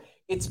so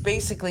it's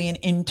basically an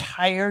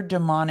entire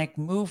demonic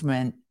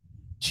movement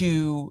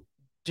to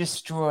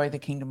destroy the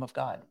kingdom of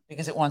God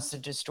because it wants to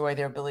destroy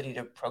their ability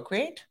to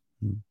procreate.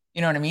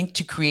 You know what I mean?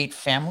 To create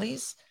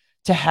families,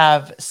 to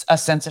have a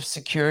sense of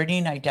security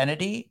and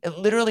identity. It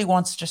literally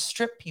wants to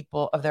strip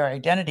people of their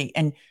identity.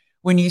 And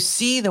when you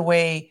see the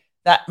way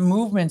that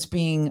movement's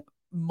being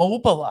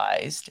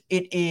mobilized,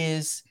 it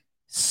is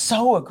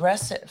so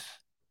aggressive.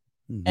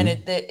 And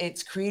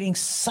it's creating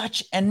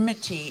such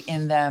enmity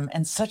in them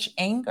and such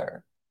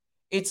anger.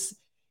 It's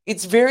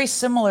very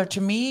similar to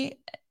me.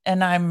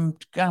 And I'm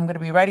going to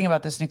be writing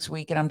about this next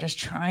week. And I'm just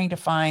trying to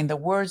find the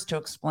words to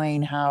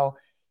explain how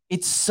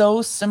it's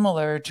so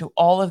similar to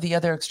all of the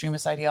other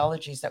extremist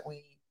ideologies that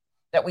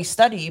we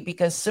study,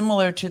 because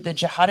similar to the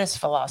jihadist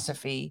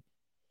philosophy,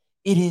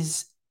 it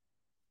is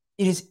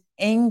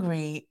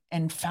angry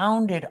and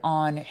founded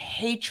on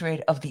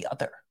hatred of the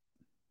other.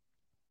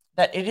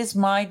 That it is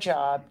my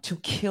job to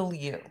kill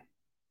you.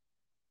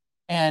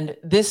 And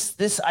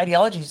this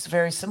ideology is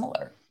very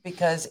similar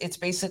because it's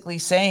basically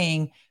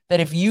saying that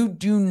if you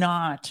do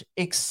not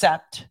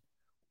accept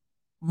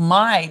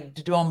my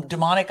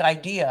demonic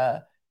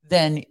idea,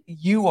 then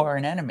you are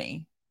an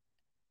enemy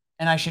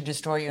and I should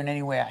destroy you in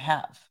any way I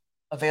have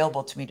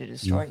available to me to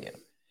destroy you.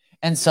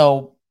 And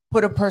so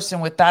put a person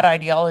with that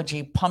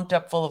ideology pumped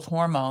up full of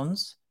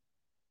hormones,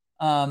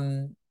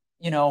 and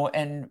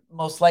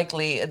most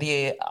likely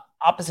the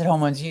opposite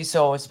hormones use.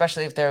 So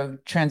especially if they're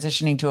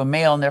transitioning to a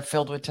male and they're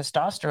filled with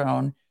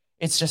testosterone,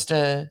 it's just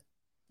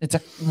it's a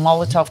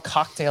Molotov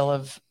cocktail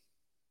of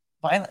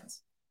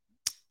violence.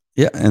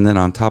 Yeah. And then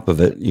on top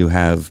of it, you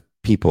have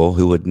people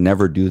who would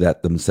never do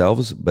that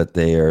themselves, but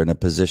they are in a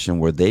position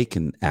where they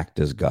can act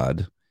as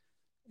God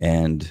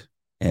and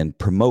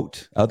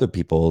promote other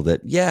people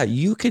that, yeah,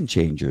 you can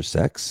change your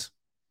sex.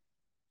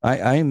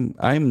 I'm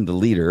the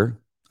leader.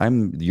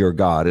 I'm your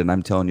God, and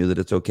I'm telling you that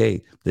it's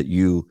okay that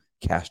you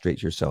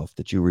castrate yourself,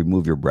 that you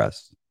remove your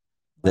breasts.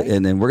 Right.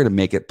 And then we're going to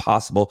make it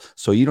possible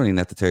so you don't even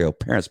have to tell your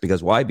parents.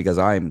 Because why? Because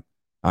I'm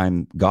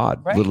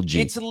God, right. Little g.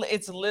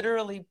 It's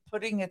literally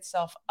putting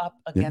itself up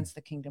against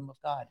the kingdom of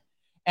God.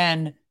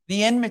 And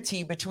the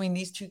enmity between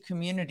these two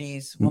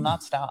communities will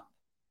not stop.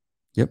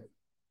 Yep.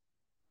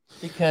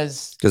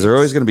 Because there are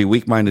always going to be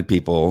weak-minded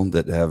people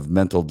that have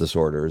mental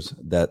disorders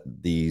that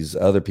these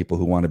other people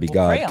who want to be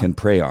God can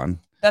prey on.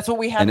 That's what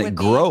we had. And it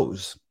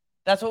grows.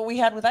 That's what we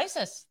had with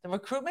ISIS. The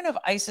recruitment of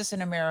ISIS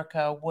in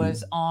America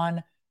was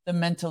on the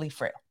mentally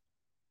frail.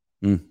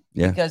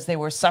 Because they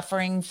were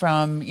suffering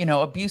from,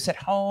 abuse at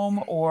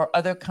home or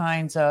other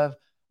kinds of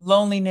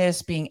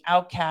loneliness, being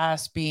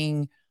outcast,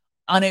 being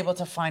unable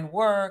to find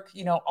work,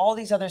 all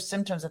these other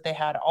symptoms that they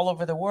had all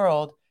over the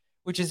world,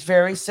 which is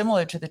very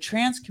similar to the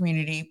trans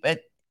community.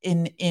 But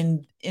in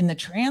the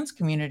trans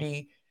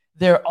community,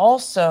 they're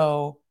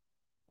also,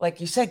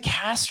 like you said,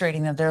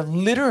 castrating them. They're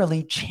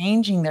literally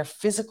changing their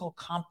physical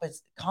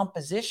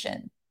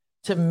composition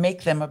to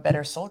make them a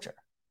better soldier.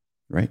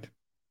 Right.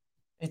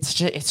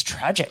 It's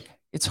tragic.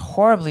 It's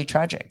horribly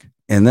tragic.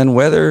 And then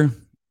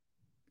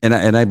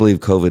and I believe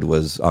COVID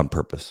was on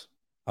purpose,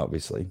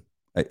 obviously.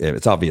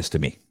 It's obvious to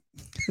me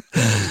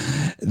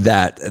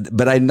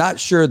but I'm not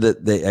sure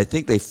that I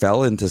think they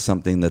fell into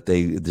something that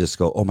they just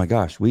go, oh my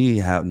gosh, we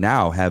have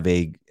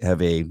a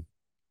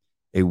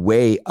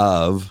way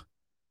of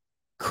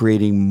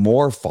creating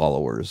more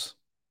followers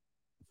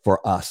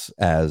for us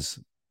as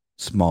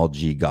small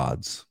g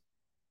gods.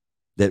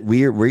 That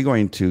we're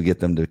going to get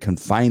them to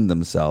confine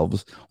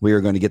themselves. We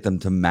are going to get them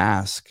to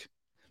mask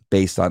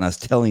based on us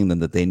telling them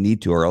that they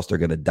need to, or else they're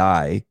going to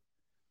die.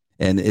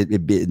 And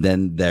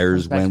then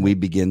there's when we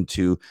begin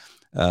to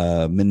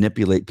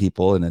manipulate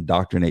people and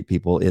indoctrinate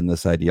people in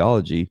this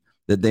ideology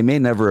that they may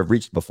never have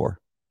reached before.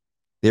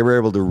 They were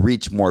able to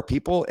reach more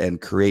people and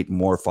create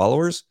more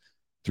followers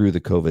through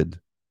the COVID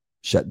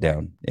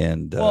shutdown.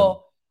 And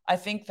I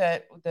think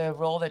that the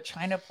role that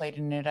China played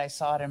in it, I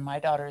saw it in my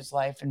daughter's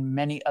life and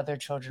many other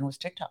children, was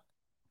TikTok.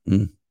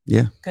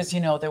 Yeah. Because,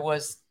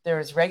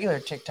 there's regular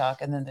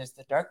TikTok and then there's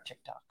the dark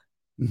TikTok.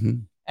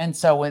 And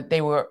so when they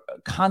were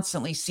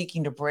constantly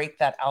seeking to break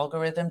that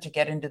algorithm to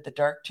get into the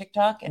dark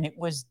TikTok, and it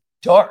was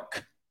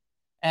dark.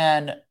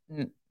 And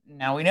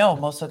now we know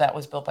most of that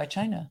was built by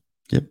China.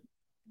 Yep.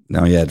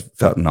 Now you had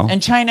fentanyl.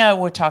 And China,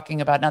 we're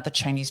talking about not the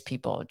Chinese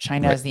people.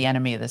 China is the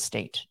enemy of the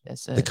state.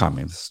 The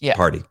Communist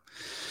Party.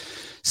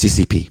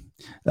 CCP.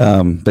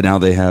 But now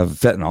they have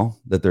fentanyl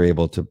that they're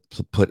able to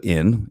put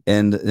in,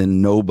 and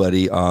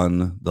nobody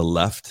on the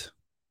left,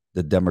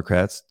 the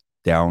Democrats,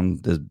 down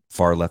the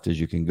far left as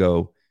you can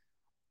go,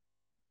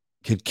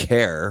 could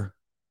care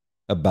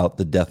about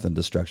the death and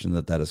destruction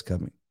that is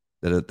coming,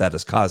 that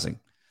is causing.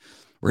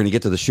 We're going to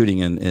get to the shooting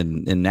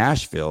in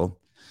Nashville,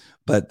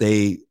 but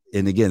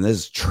and again, this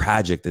is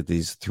tragic that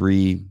these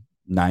 3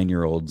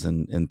 9-year-olds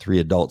and 3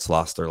 adults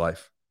lost their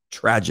life.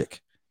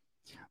 Tragic.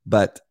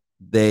 But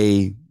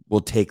they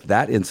will take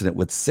that incident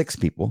with 6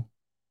 people,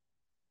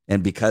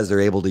 and because they're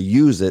able to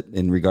use it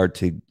in regard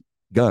to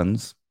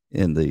guns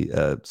in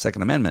the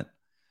Second Amendment,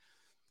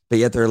 but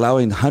yet they're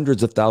allowing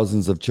hundreds of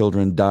thousands of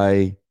children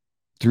die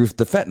through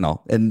the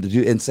fentanyl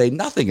and say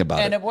nothing about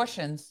it. And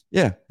abortions.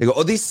 Yeah. They go,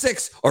 oh, these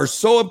 6 are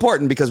so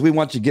important because we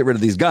want you to get rid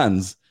of these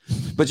guns.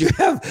 But you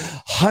have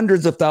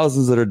hundreds of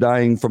thousands that are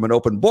dying from an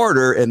open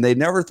border, and they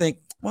never think,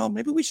 well,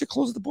 maybe we should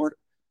close the border.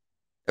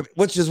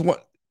 Which is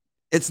what,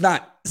 it's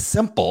not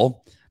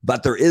simple,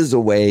 but there is a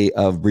way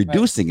of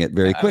reducing it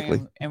very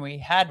quickly. And we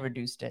had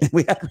reduced it.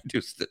 We had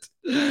reduced it.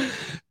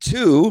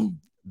 2,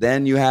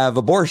 then you have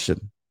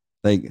abortion.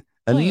 Like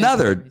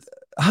another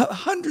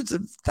hundreds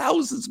of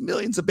thousands,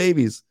 millions of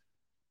babies.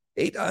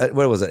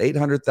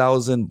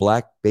 800,000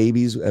 black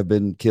babies have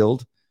been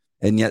killed.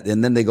 And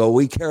then they go,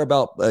 we care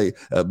about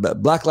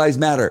Black Lives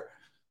Matter.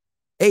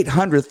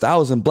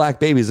 800,000 black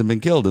babies have been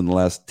killed in the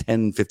last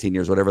 10, 15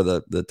 years, whatever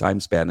the time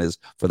span is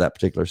for that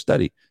particular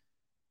study.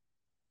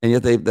 And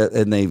yet they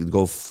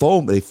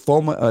foam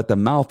at the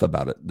mouth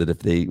about it, that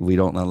if we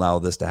don't allow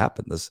this to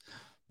happen, this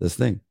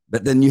thing.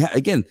 But then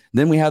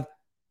then we have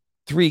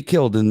 3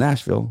 killed in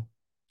Nashville,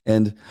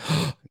 and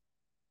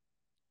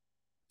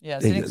they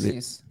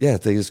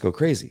just go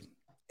crazy.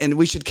 And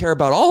we should care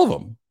about all of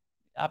them.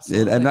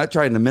 Absolutely. I'm not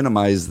trying to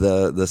minimize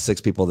the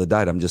 6 people that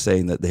died. I'm just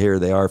saying that here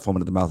they are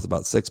foaming at the mouth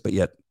about 6, but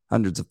yet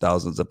hundreds of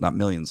thousands, if not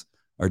millions,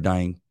 are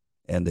dying,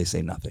 and they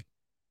say nothing.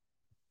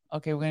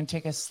 Okay, we're going to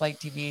take a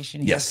slight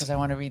deviation here because I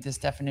want to read this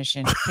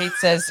definition. Kate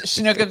says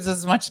Schnookums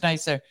is much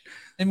nicer.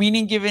 The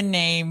meaning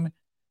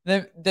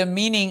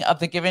of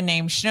the given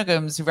name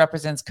Schnookums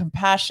represents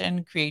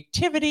compassion,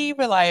 creativity,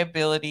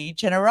 reliability,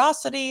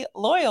 generosity,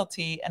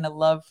 loyalty, and a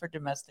love for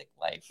domestic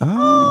life.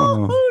 Oh,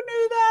 who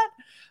knew that?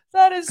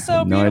 That is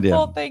so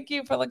beautiful. Idea. Thank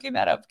you for looking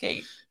that up,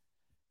 Kate.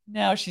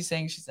 Now she's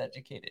saying she's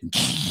educated.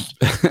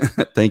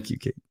 Thank you,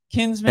 Kate.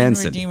 Kinsman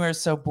Redeemer,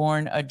 so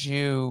born a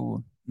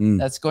Jew.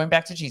 That's going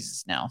back to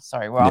Jesus now.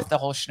 Sorry, we're off the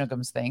whole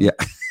Schnuggums thing. Yeah.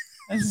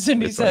 And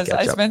Cindy says,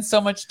 I spent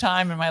so much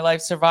time in my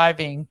life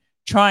surviving,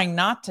 trying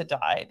not to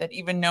die, that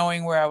even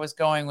knowing where I was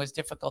going was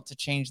difficult to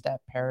change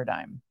that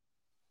paradigm.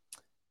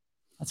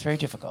 That's very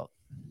difficult.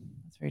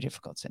 That's very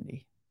difficult,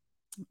 Cindy.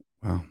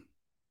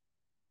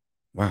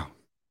 Wow.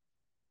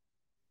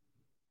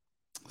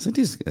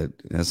 Cindy's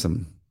has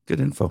some good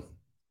info.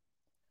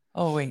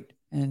 Oh, wait.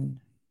 And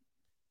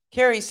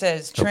Carrie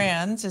says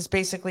trans is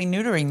basically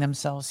neutering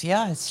themselves.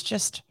 Yeah, it's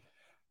just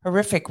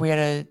horrific. We had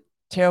a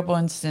terrible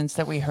instance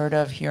that we heard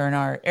of here in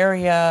our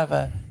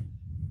area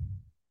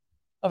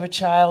of a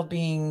child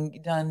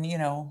being done,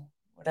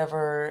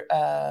 whatever,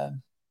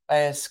 by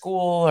a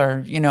school,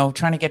 or,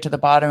 trying to get to the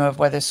bottom of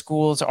whether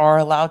schools are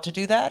allowed to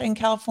do that in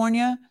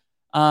California,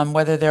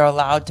 whether they're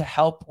allowed to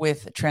help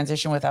with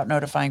transition without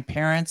notifying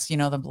parents.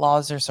 The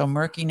laws are so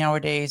murky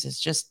nowadays.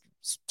 It's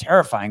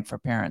terrifying for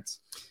parents.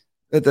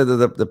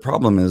 The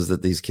problem is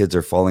that these kids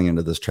are falling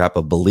into this trap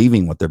of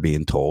believing what they're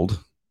being told,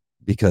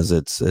 because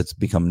it's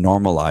become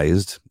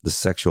normalized. The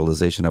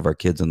sexualization of our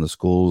kids in the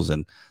schools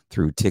and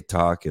through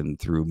TikTok and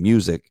through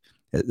music,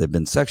 they've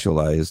been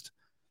sexualized,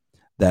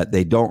 that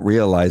they don't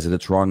realize that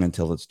it's wrong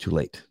until it's too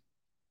late.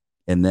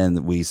 And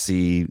then we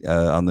see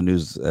on the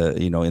news,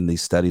 in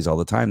these studies all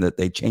the time, that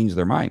they change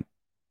their mind.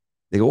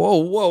 They go, whoa,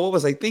 what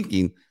was I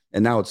thinking?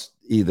 And now it's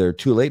either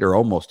too late or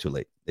almost too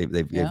late.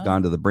 They've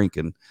gone to the brink,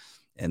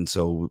 and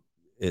so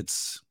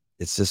it's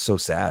just so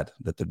sad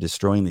that they're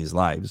destroying these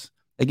lives.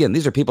 Again,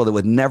 these are people that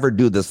would never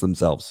do this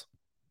themselves.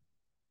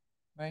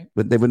 Right.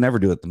 But they would never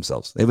do it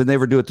themselves. They would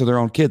never do it to their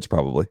own kids,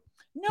 probably.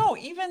 No,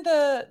 even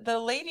the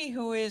lady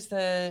who is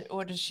the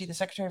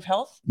Secretary of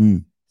Health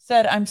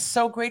said, I'm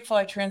so grateful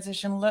I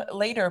transitioned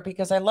later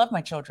because I love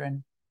my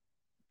children.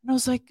 And I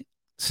was like,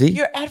 see,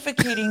 you're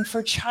advocating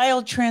for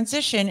child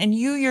transition, and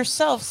you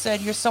yourself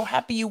said you're so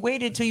happy you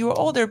waited till you were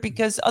older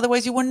because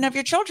otherwise you wouldn't have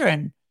your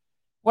children.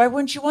 Why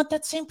wouldn't you want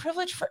that same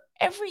privilege for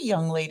every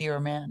young lady or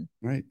man?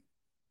 Right.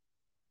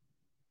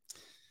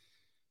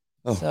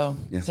 So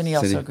Cindy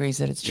also agrees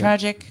that it's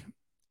tragic.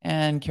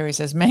 And Carrie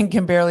says, men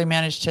can barely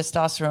manage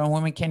testosterone.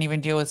 Women can't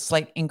even deal with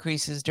slight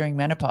increases during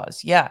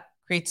menopause. Yeah.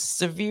 Creates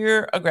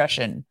severe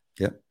aggression.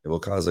 Yeah. It will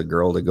cause a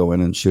girl to go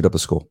in and shoot up a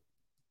school.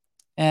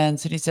 And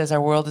Cindy says, our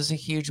world is a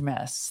huge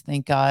mess.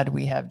 Thank God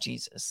we have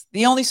Jesus.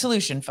 The only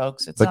solution,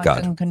 folks. It's not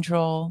gun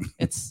control.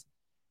 It's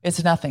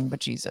nothing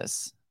but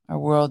Jesus. Our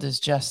world is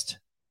just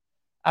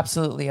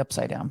absolutely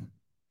upside down.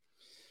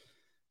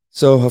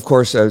 So, of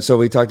course, so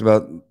we talked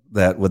about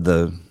that with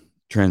the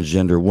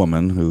transgender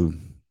woman who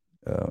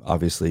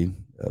obviously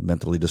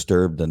mentally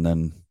disturbed, and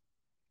then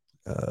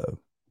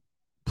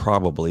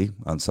probably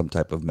on some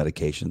type of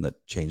medication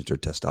that changed her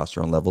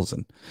testosterone levels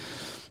and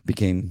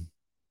became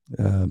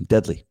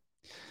deadly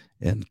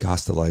and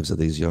cost the lives of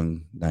these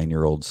young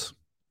 9-year-olds.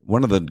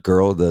 One of the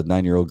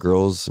 9-year-old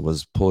girls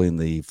was pulling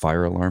the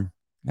fire alarm.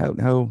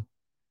 How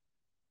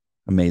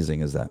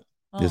amazing is that?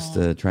 Just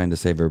trying to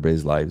save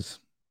everybody's lives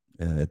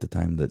at the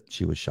time that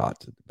she was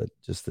shot, but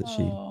just that I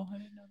didn't know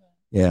that.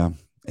 Yeah.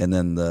 And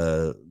then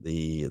the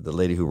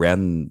lady who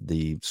ran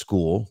the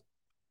school,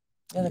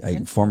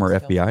 former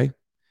FBI.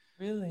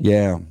 Really?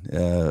 Yeah.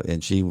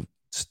 And she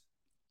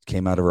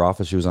came out of her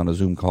office. She was on a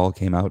Zoom call,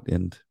 came out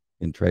and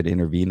tried to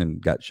intervene and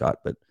got shot.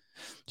 But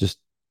just,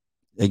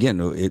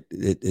 again,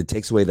 it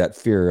takes away that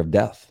fear of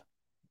death.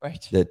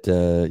 Right. That,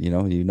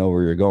 you know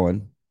where you're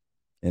going.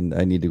 And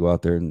I need to go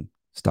out there and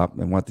stop.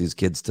 I want these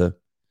kids to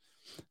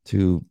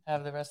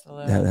have the rest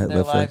of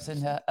their lives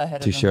ahead of them,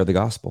 to share the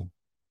gospel.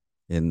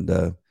 And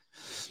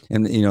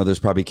there's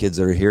probably kids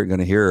that are going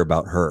to hear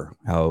about her,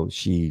 how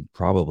she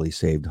probably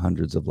saved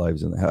hundreds of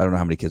lives. And I don't know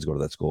how many kids go to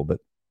that school,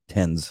 but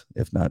tens,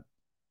 if not.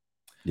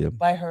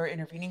 By her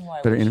intervening,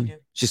 why would she do?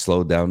 She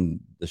slowed down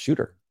the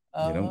shooter,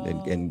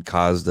 and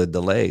caused a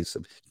delay.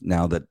 So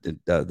now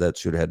that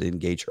shooter had to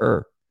engage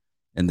her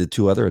and the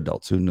two other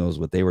adults. Who knows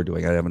what they were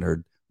doing? I haven't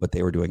heard what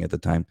they were doing at the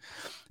time.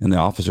 And the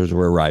officers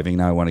were arriving.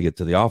 Now I want to get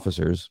to the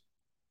officers.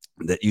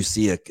 That you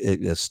see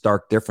a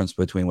stark difference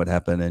between what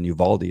happened in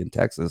Uvalde in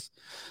Texas.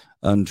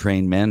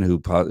 Untrained men who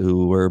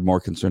were more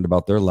concerned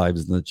about their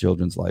lives than the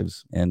children's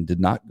lives and did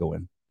not go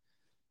in.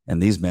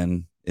 And these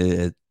men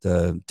at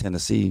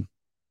Tennessee,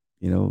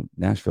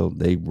 Nashville,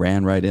 they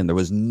ran right in. There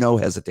was no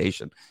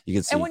hesitation. You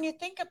can see. And when you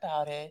think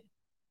about it,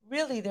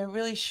 there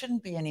really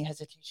shouldn't be any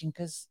hesitation,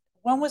 because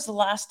when was the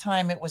last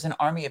time it was an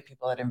army of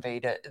people that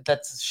invaded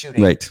that's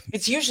shooting? Right.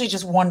 It's usually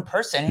just one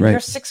person, and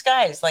you're 6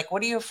 guys. Like,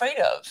 what are you afraid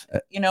of?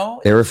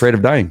 They were afraid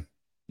of dying.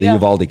 The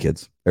Uvalde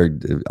kids or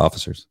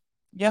officers.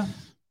 Yeah.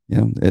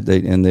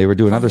 They were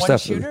doing other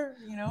stuff. Shooter,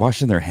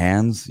 washing their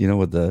hands,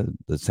 with the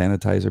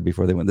sanitizer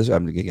before they went.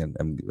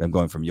 I'm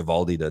going from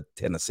Uvalde to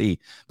Tennessee,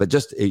 but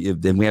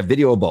then we have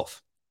video of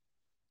both.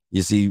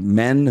 You see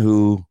men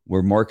who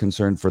were more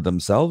concerned for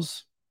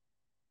themselves,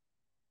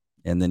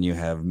 and then you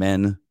have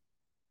men,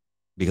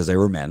 because they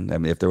were men. I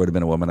mean, if there would have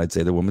been a woman, I'd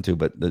say the woman too.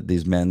 But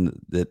these men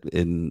that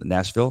in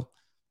Nashville,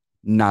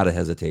 not a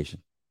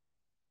hesitation.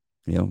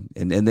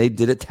 and they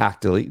did it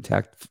tactically.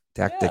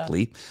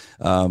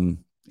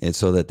 And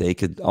so that they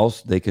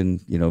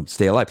can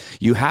stay alive.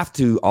 You have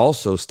to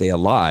also stay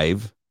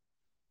alive,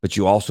 but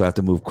you also have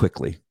to move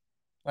quickly.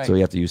 Right. So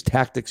you have to use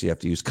tactics. You have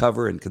to use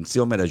cover and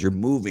concealment as you're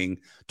moving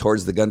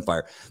towards the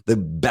gunfire. The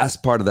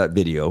best part of that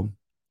video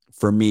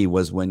for me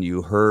was when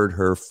you heard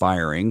her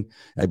firing.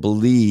 I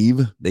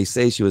believe they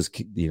say she was,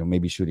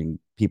 maybe shooting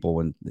people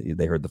when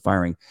they heard the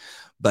firing,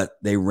 but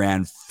they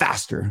ran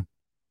faster.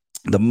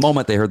 The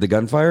moment they heard the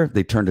gunfire,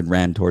 they turned and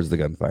ran towards the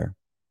gunfire.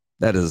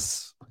 That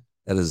is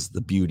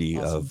the beauty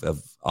of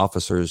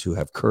officers who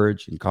have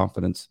courage and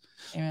confidence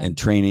and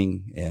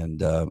training and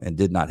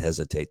did not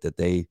hesitate, that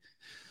they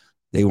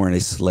weren't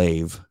a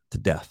slave to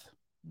death.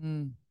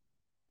 To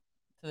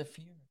the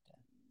fear of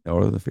death.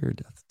 Or the fear of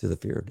death. To the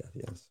fear of death,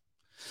 yes.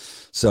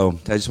 So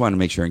I just want to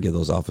make sure and give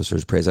those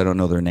officers praise. I don't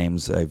know their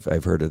names.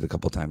 I've heard it a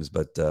couple of times,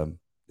 but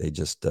they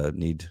just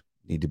need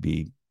to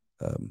be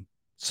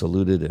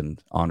saluted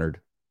and honored.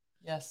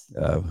 Yes.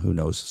 Who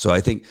knows? So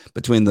I think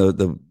between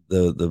the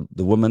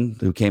woman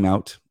who came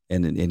out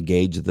and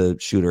engaged the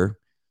shooter,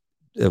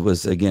 it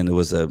was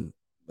a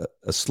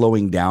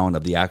slowing down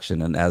of the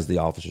action, and as the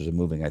officers are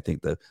moving, I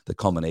think the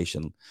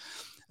culmination,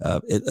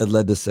 it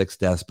led to 6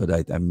 deaths, but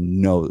I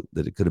know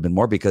that it could have been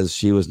more because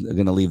she was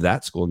going to leave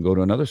that school and go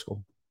to another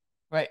school.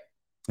 Right.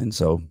 And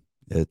so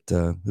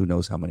who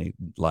knows how many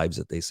lives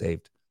that they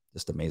saved.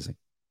 Just amazing.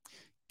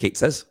 Kate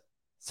says.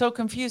 So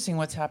confusing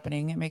what's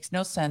happening. It makes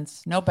no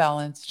sense, no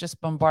balance,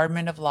 just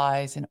bombardment of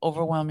lies and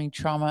overwhelming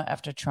trauma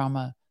after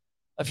trauma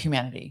of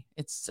humanity.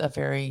 It's a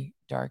very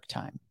dark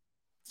time.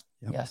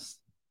 Yep. Yes.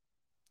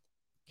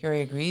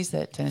 Carrie agrees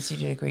that Tennessee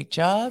did a great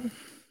job.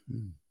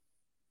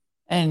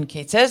 And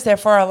Kate says,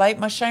 therefore, our light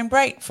must shine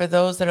bright for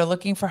those that are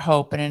looking for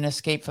hope and an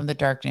escape from the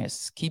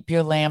darkness. Keep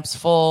your lamps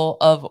full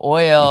of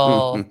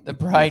oil. The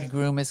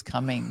bridegroom is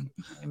coming.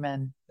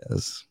 Amen.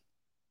 Yes.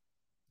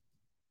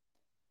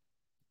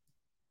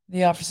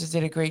 The officers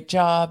did a great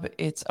job.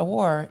 It's a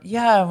war.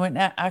 Yeah. When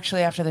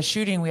actually after the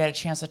shooting, we had a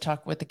chance to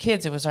talk with the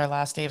kids. It was our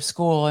last day of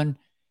school. And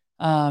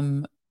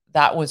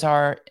that was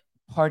our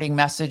parting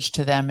message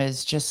to them,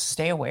 is just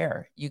stay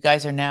aware. You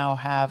guys are now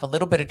have a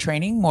little bit of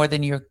training more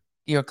than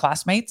your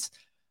classmates.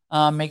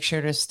 Make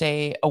sure to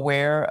stay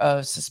aware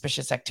of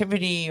suspicious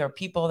activity or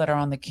people that are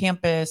on the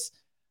campus,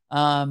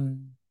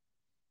 and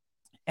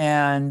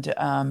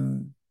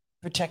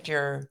protect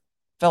your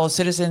fellow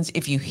citizens.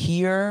 If you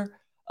hear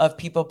of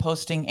people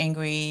posting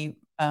angry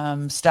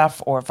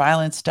stuff or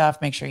violent stuff,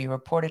 make sure you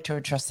report it to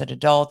a trusted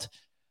adult.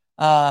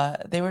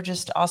 They were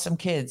just awesome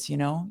kids. You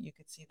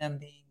could see them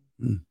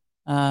being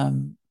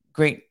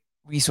great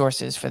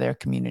resources for their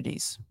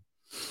communities.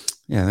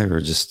 Yeah, they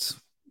were just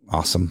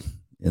awesome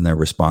in their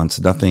response.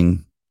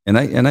 Nothing. And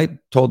I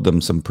told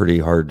them some pretty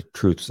hard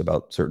truths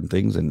about certain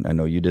things. And I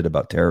know you did,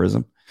 about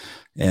terrorism,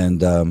 and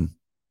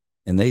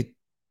they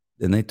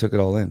took it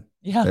all in.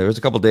 Yeah. There was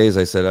a couple of days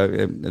I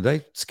said, did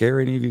I scare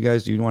any of you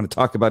guys? Do you want to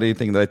talk about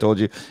anything that I told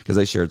you? Because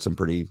I shared some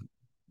pretty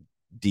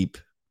deep,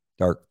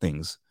 dark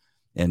things.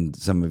 And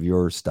some of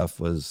your stuff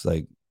was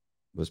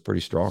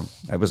pretty strong.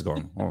 I was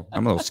going,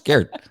 I'm a little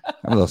scared.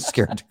 I'm a little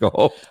scared to go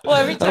home. Well,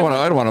 every time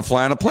I don't want to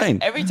fly on a plane.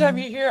 Every time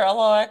you hear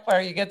Allahu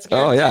Akbar, you get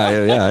scared. Oh,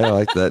 yeah. I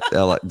like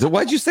that.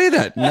 Why'd you say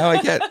that? No, I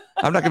can't.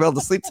 I'm not going to be able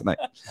to sleep tonight.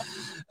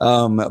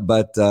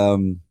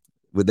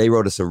 But they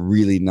wrote us a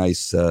really nice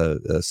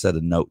set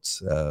of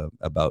notes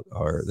about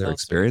their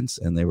experience.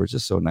 And they were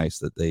just so nice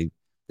that they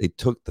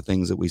took the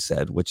things that we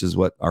said, which is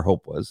what our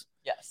hope was.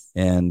 Yes.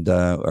 And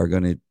are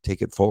going to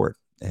take it forward.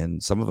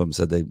 And some of them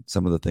said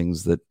some of the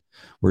things that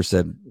were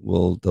said,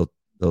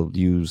 they'll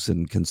use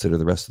and consider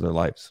the rest of their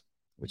lives,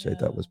 which I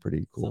thought was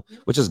pretty cool,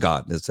 which is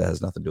God. It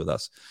has nothing to do with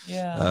us.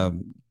 Yeah.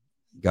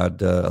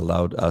 God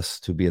allowed us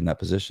to be in that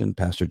position.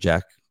 Pastor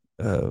Jack,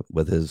 it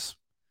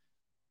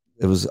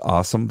was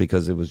awesome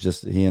because it was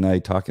just he and I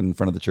talking in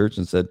front of the church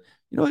and said,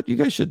 you know what, you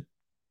guys should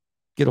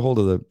get a hold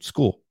of the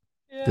school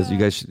because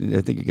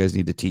I think you guys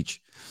need to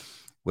teach,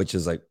 which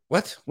is like,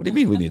 what do you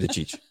mean we need to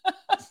teach?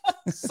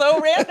 So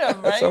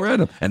random, right? So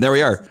random. And there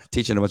we are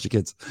teaching a bunch of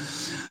kids.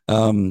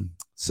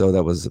 So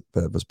that was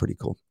pretty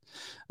cool.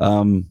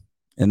 And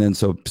then,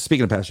 so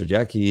speaking of Pastor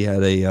Jack, he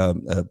had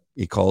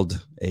he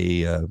called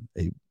a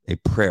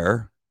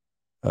prayer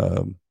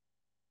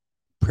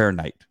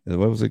night.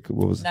 What was it?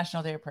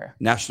 National Day of Prayer.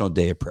 National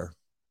Day of Prayer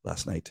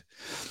last night.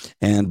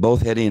 And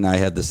both Hetty and I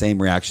had the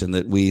same reaction,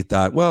 that we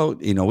thought, well,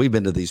 we've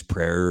been to these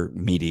prayer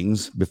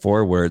meetings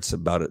before where it's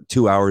about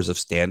 2 hours of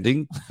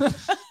standing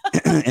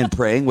and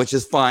praying, which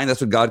is fine.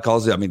 That's what God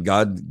calls it. I mean,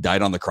 God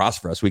died on the cross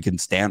for us. We can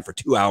stand for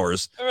 2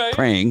 hours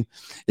praying.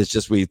 It's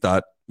just, we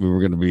thought we were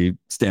going to be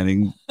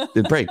standing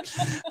and praying.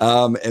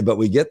 But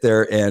we get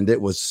there and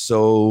it was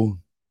so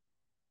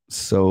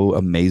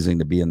amazing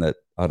to be in that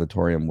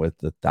auditorium with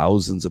the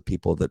thousands of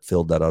people that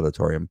filled that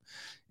auditorium.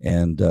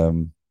 And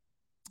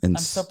I'm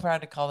so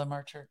proud to call them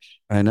our church.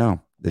 I know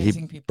that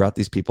he brought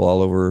these people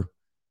all over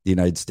the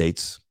United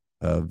States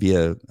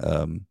via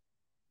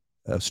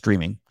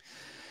streaming.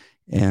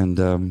 And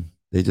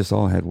They just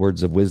all had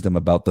words of wisdom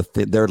about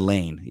their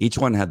lane. Each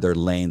one had their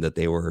lane that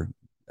they were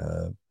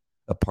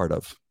a part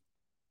of.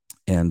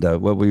 And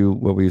what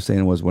were you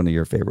saying was one of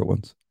your favorite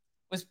ones?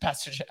 Was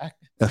Pastor Jack.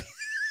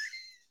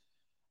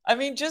 I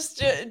mean, just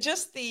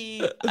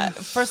the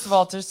first of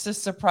all, just to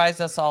surprise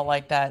us all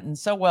like that, and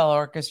so well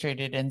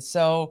orchestrated and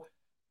so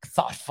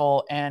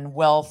thoughtful and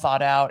well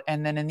thought out.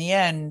 And then in the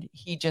end,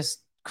 he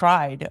just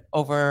cried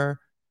over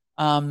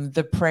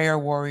the prayer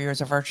warriors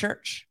of our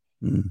church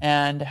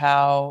and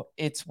how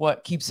it's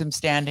what keeps him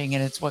standing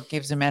and it's what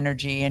gives him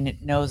energy. And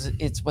it knows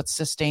it's what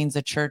sustains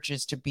the church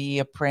is to be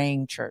a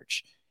praying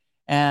church.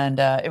 And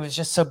it was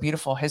just so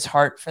beautiful. His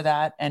heart for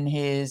that and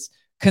his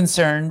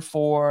concern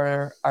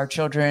for our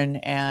children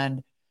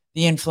and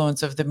the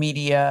influence of the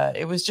media.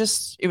 It was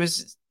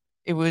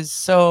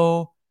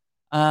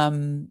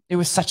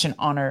such an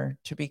honor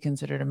to be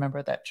considered a member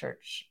of that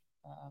church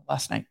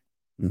last night.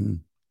 Mm-hmm.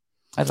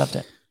 I loved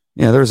it.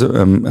 Yeah, there was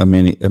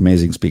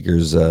amazing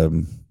speakers.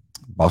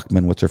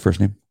 Bachman, what's her first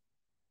name?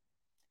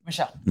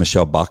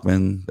 Michelle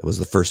Bachman. That was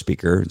the first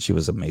speaker, and she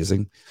was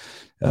amazing.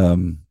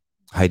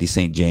 Heidi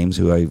St. James,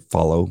 who I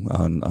follow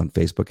on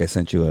Facebook. I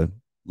sent you a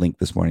link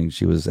this morning.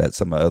 She was at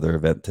some other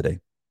event today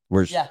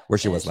where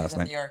she was last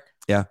night.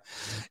 Yeah.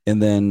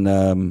 And then,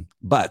 and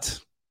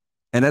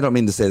I don't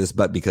mean to say this,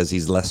 but because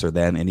he's lesser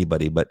than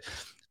anybody, but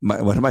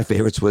one of my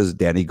favorites was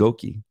Danny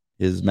Gokey,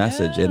 his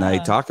message. And I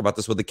talk about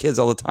this with the kids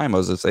all the time. I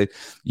was going to say,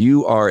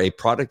 you are a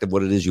product of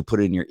what it is you put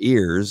in your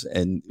ears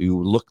and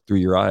you look through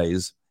your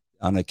eyes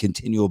on a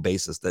continual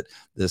basis, that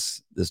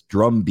this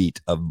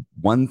drumbeat of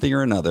one thing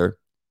or another,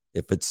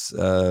 if it's,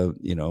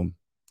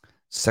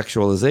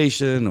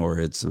 sexualization or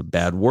it's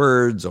bad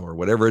words or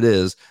whatever it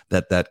is,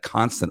 that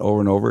constant over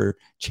and over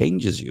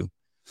changes you.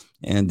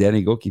 And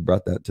Danny Gokey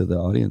brought that to the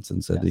audience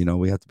and said,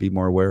 we have to be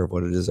more aware of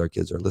what it is our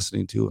kids are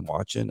listening to and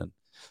watching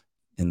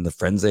and the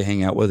friends they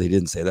hang out with. He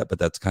didn't say that, but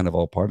that's kind of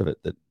all part of it,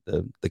 that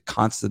the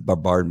constant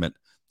bombardment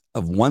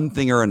of one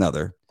thing or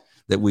another,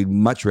 that we'd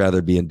much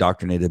rather be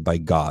indoctrinated by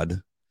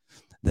God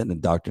than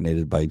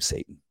indoctrinated by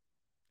Satan.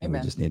 And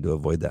Amen. We just need to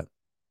avoid that.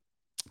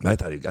 I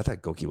thought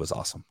Gokey was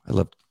awesome. I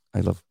love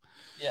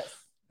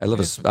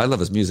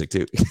his music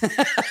too.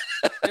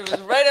 It was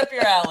right up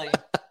your alley.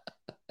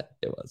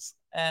 It was.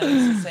 And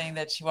Lisa's saying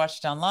that she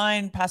watched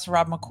online. Pastor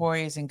Rob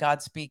McCoy is in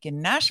Godspeak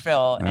in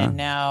Nashville. And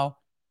now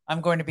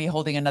I'm going to be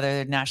holding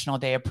another National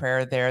Day of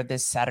Prayer there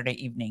this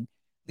Saturday evening.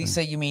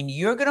 Lisa, you mean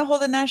you're going to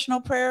hold a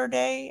National Prayer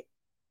Day?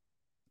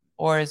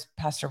 Or is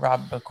Pastor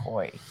Rob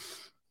McCoy?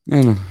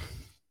 I know.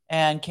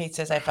 And Kate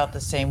says, I felt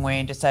the same way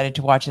and decided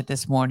to watch it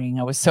this morning.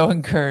 I was so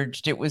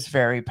encouraged. It was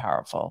very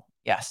powerful.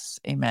 Yes.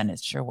 Amen. It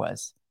sure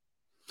was.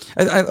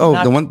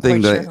 The one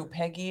thing that sure who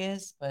Peggy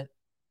is, but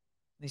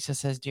Lisa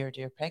says, dear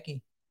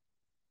Peggy.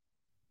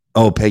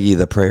 Oh, Peggy,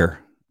 the prayer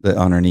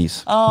on her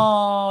knees.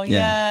 Oh,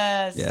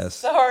 yes. Yes.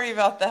 Sorry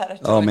about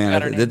that. Oh,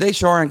 man. Did they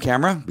show her on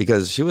camera?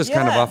 Because she was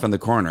kind of off in the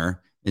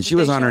corner and she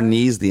was on her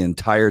knees the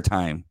entire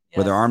time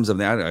with her arms up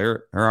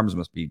there. Her arms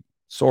must be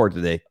sore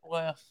today.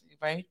 Well,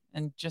 right.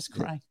 And just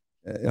crying.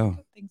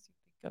 Things you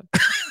think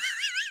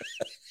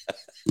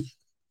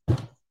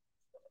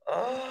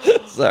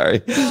of.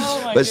 Sorry.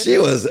 But she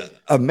was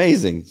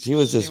amazing. She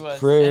was just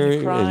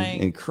praying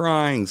and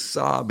crying,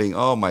 sobbing.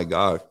 Oh my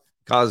God.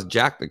 Caused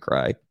Jack to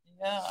cry.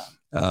 Yeah.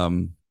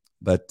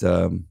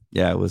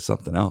 It was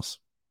something else.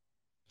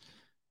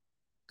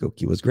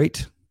 Gokey was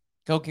great.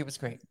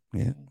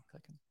 Yeah.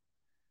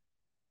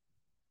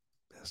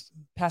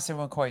 Pastor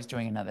McCoy is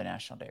doing another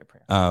National Day of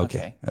Prayer. Oh,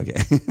 okay.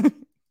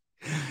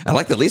 I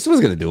like that Lisa was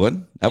going to do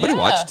one. I would have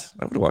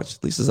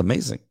watched. Lisa's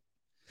amazing.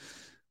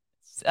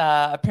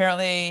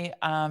 Apparently,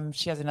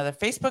 she has another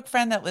Facebook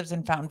friend that lives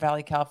in Fountain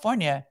Valley,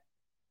 California,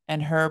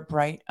 and her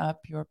brought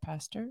up the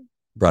pastor.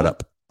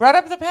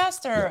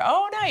 Yeah.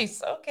 Oh,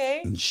 nice.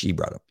 Okay. And she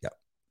brought up,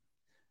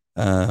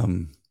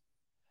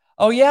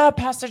 yeah.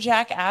 Pastor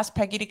Jack asked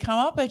Peggy to come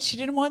up, but she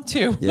didn't want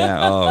to.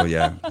 Yeah. Oh,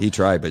 yeah. He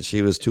tried, but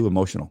she was too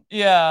emotional.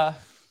 Yeah.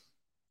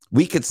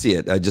 We could see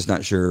it. I'm just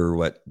not sure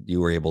what you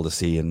were able to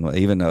see, and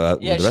even the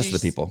rest of the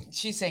people.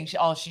 She's saying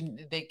all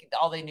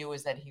they knew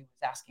was that he was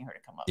asking her to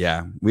come up.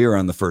 Yeah, we were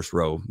on the first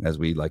row, as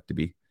we like to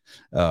be,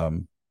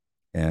 and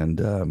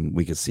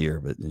we could see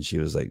her, but she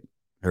was like,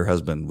 her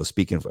husband was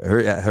speaking for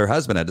her. Her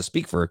husband had to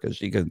speak for her because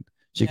she couldn't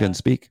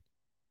speak.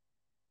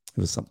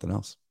 It was something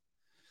else.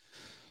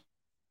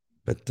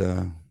 But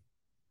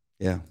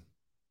yeah.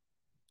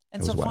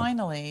 And so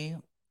finally,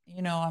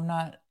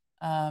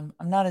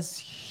 I'm not as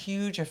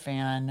huge a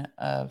fan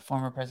of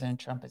former President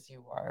Trump as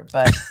you are,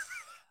 but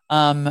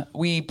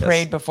we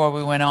prayed before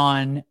we went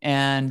on,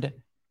 and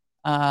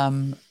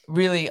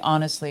really,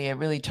 honestly, it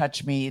really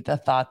touched me, the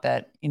thought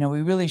that,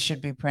 we really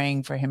should be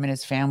praying for him and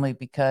his family,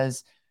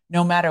 because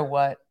no matter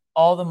what,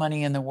 all the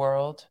money in the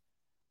world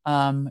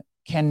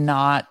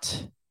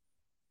cannot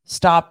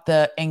stop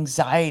the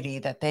anxiety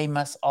that they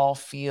must all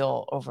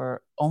feel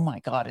over, oh my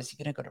God, is he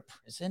going to go to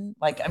prison?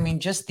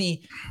 Just the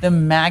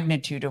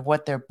magnitude of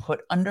what they're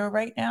put under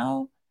right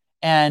now.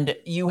 And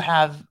you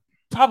have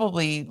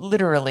probably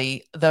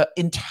literally the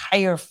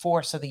entire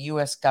force of the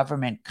US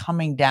government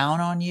coming down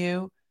on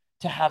you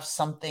to have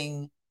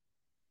something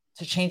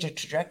to change the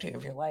trajectory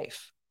of your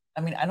life.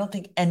 I mean, I don't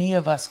think any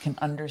of us can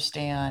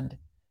understand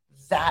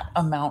that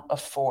amount of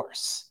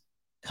force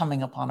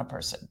coming upon a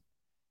person,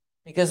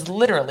 because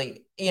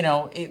literally,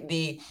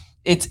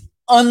 it's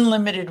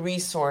unlimited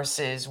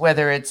resources,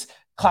 whether it's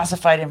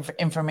classified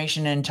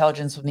information and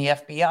intelligence from the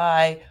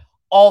FBI,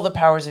 all the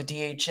powers of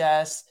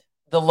DHS,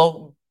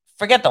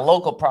 forget the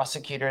local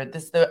prosecutor.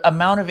 The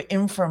amount of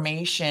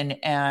information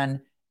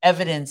and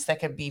evidence that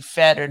could be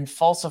fed and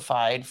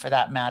falsified, for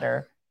that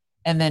matter,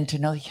 and then to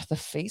know you have to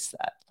face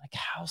that, like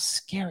how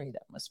scary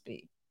that must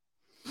be.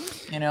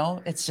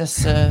 It's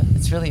just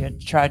it's really a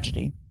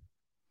tragedy.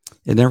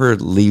 It never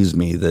leaves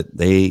me that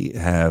they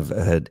have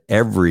had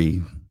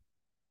every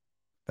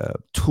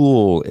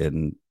tool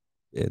and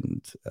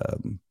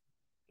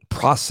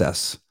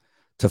process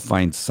to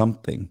find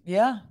something.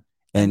 Yeah.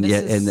 And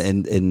yet,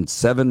 in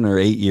 7 or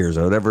 8 years,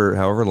 or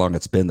however long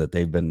it's been that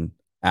they've been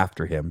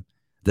after him,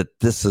 that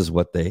this is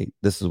what they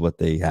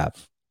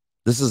have.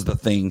 This is the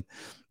thing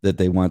that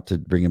they want to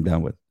bring him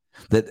down with.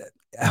 That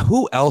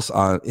who else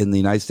in the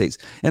United States?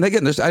 And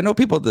again, I know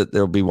people that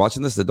they'll be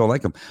watching this that don't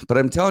like him, but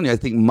I'm telling you, I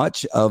think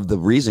much of the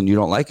reason you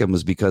don't like him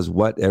is because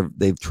what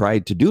they've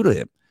tried to do to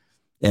him,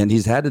 and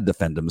he's had to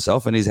defend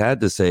himself, and he's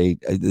had to say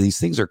these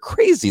things are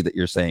crazy that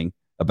you're saying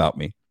about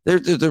me.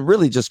 They're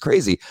really just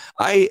crazy.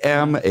 I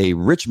am a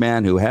rich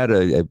man who had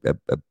a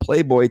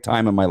playboy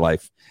time in my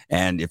life.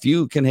 And if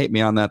you can hate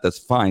me on that, that's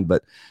fine.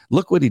 But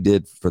look what he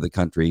did for the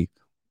country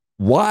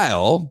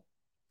while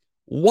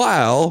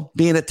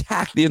being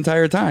attacked the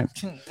entire time.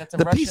 That's a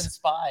Russian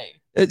spy.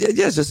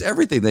 Yes, just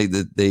everything.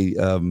 They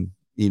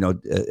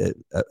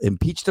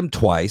impeached him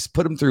twice,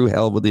 put him through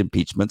hell with the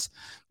impeachments,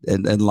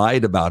 and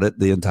lied about it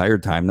the entire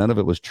time. None of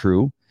it was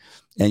true.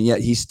 And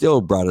yet he still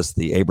brought us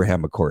the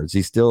Abraham Accords.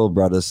 He still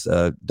brought us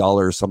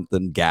 $1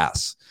 something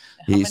gas.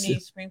 How many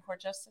Supreme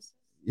Court justices?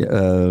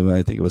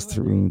 I think it was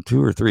 2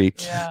 or 3.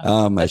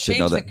 Yeah. I should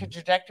know that. The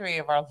trajectory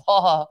of our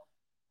law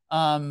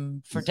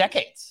for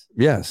decades.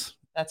 Yes.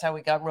 That's how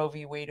we got Roe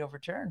v. Wade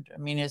overturned. I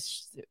mean,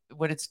 it's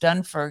what it's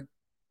done for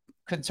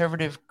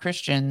conservative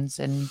Christians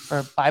and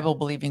for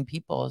Bible-believing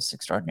people is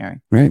extraordinary.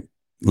 Right.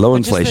 Low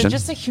inflation.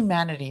 Just the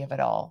humanity of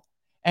it all.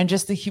 And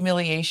just the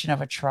humiliation of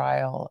a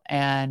trial,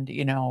 and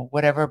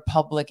whatever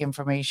public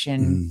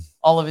information,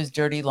 all of his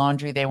dirty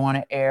laundry they want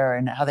to air,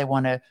 and how they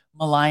want to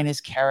malign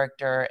his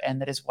character, and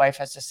that his wife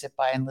has to sit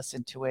by and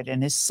listen to it,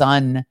 and his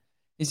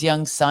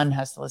young son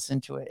has to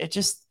listen to it. It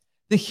just,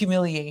 the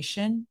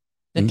humiliation,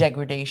 the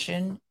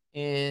degradation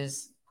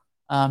is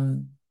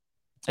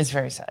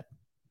very sad.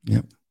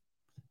 Yep.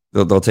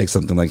 They'll take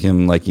something like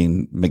him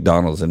liking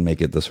McDonald's and make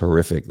it this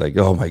horrific, like,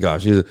 oh my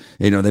gosh, they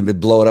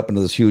blow it up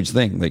into this huge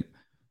thing, like.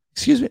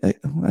 Excuse me,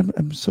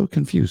 I'm so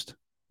confused.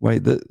 Why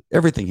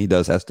everything he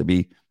does has to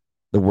be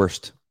the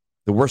worst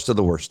of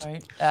the worst.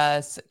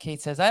 Right.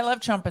 Kate says, I love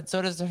Trump, and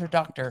so does her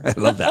doctor. I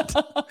love that.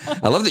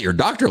 I love that your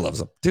doctor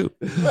loves him too.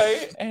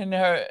 Right. And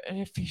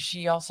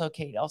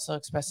Kate also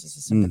expresses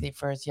a sympathy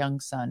for his young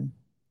son.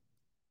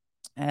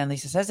 And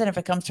Lisa says, and if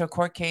it comes to a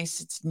court case,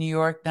 it's New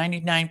York.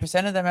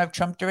 99% of them have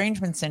Trump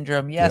derangement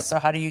syndrome. Yes. Yep. So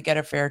how do you get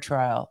a fair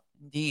trial?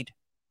 Indeed.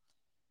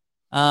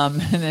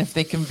 And if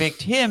they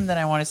convict him, then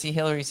I want to see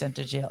Hillary sent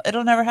to jail.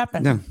 It'll never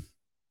happen. No.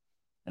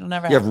 It'll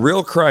never happen. You have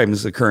real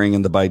crimes occurring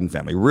in the Biden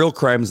family, real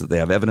crimes that they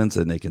have evidence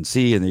and they can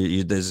see, and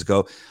they just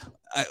go,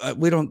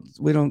 we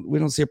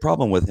don't see a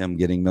problem with him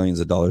getting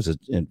millions of dollars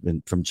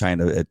from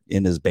China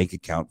in his bank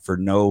account for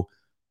no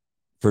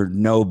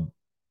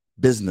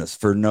business,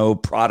 for no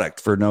product,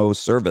 for no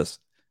service.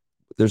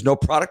 There's no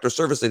product or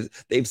service that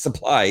they've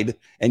supplied,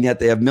 and yet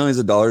they have millions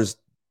of dollars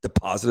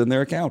deposited in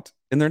their account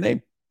in their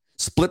name.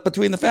 Split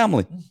between the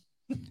family.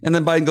 And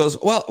then Biden goes,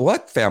 well,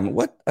 what family?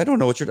 What? I don't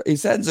know what he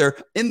says there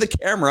in the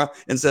camera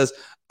and says,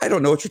 I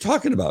don't know what you're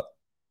talking about.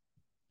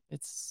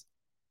 It's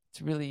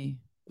really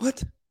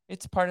what?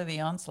 It's part of the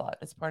onslaught.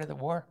 It's part of the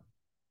war.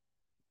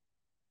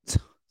 So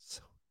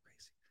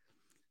crazy.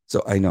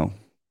 So I know,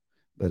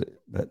 but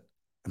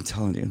I'm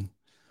telling you,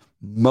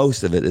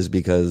 most of it is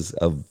because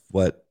of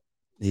what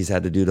he's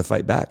had to do to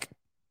fight back.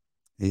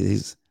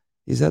 He's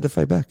had to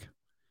fight back.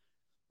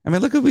 I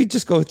mean, look at we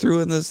just go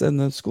through in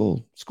the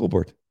school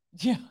board.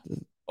 Yeah.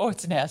 Oh,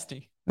 it's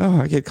nasty.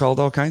 Oh, I get called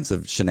all kinds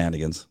of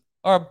shenanigans.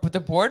 Or the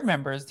board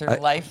members, their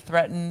life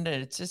threatened.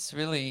 It's just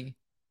really,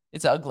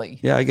 it's ugly.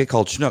 Yeah, I get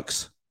called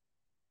schnooks.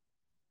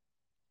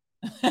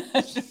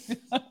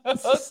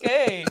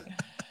 Okay.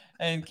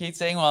 And Kate's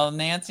saying, well,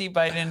 Nancy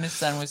Biden and his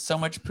son was so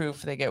much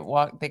proof they get to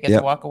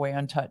walk away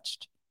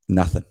untouched.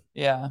 Nothing.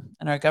 Yeah.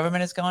 And our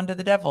government has gone to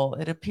the devil.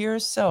 It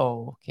appears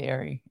so,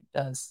 Carrie. It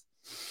does.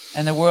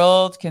 And the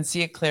world can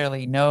see it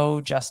clearly. No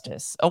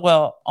justice. Oh,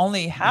 well,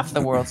 only half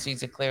the world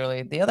sees it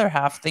clearly. The other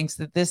half thinks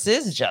that this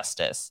is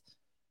justice.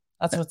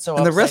 That's what's so.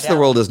 And the rest of the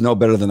world is no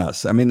better than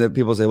us. I mean,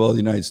 people say, well, the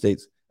United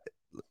States,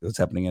 look what's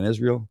happening in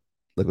Israel.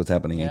 Look what's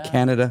happening in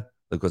Canada.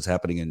 Look what's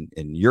happening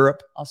in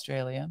Europe.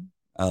 Australia.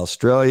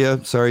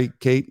 Sorry,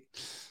 Kate.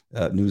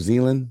 New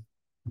Zealand.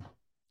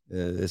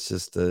 It's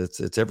just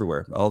it's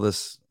everywhere. All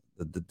this,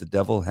 the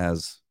devil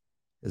has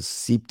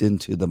seeped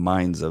into the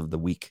minds of the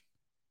weak,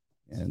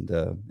 and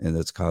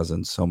it's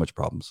causing so much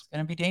problems. It's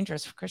going to be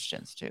dangerous for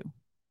Christians too.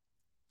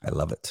 I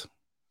love it.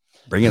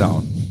 Bring it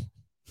on.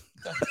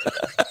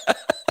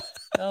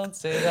 Don't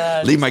say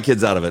that. Leave my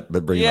kids out of it,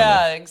 but bring it on.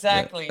 Yeah,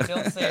 exactly. Yeah.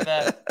 Don't say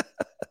that.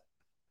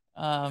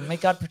 May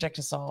God protect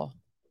us all.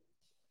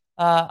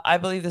 I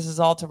believe this is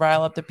all to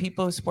rile up the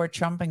people who support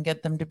Trump and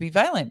get them to be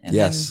violent. And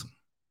yes. Then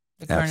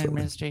the current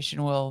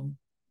administration will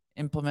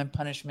implement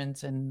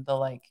punishments and the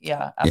like.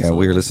 Yeah, absolutely. Yeah,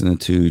 we were listening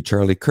to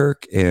Charlie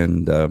Kirk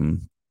and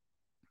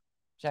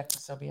Jack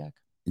Posobiec.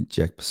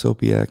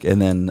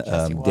 And then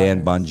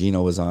Dan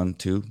Bongino was on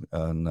too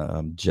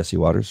on Jesse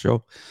Waters'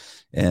 show.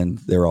 And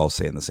they're all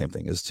saying the same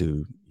thing as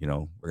to,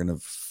 we're going to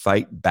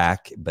fight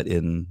back, but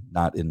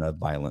not in a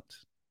violent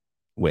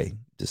way,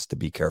 just to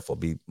be careful,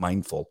 be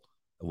mindful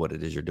of what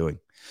it is you're doing.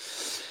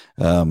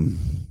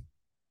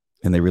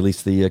 And they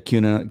released the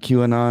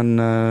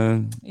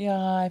QAnon. Yeah,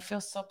 I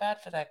feel so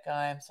bad for that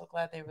guy. I'm so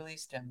glad they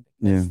released him.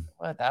 Because,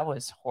 well, that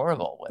was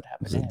horrible what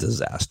happened. It was a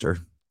disaster.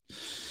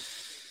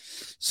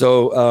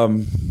 So,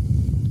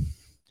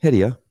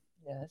 Hedia.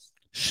 Yes.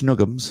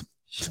 Schnuggums.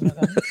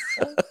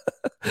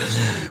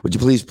 Would you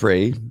please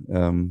pray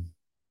for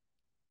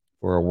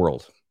our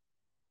world?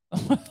 I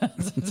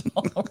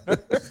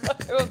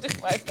will do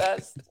my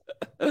best.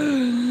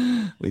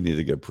 We need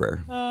a good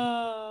prayer.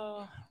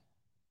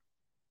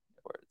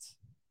 Words.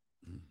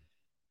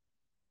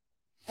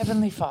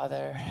 Heavenly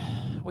Father,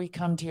 we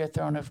come to your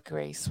throne of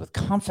grace with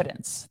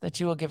confidence that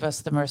you will give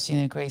us the mercy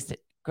and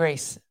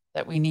grace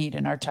that we need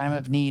in our time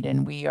of need,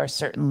 and we are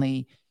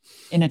certainly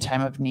in a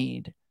time of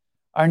need.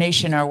 Our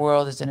nation, our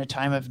world is in a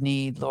time of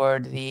need,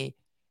 Lord. The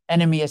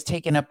enemy has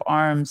taken up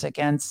arms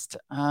against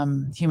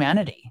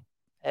humanity,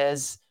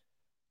 has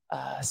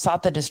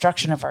sought the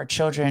destruction of our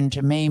children,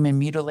 to maim and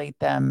mutilate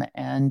them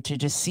and to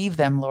deceive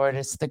them, Lord.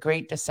 It's the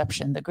great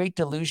deception, the great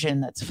delusion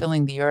that's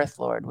filling the earth,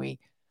 Lord. We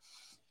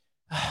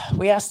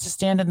ask to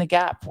stand in the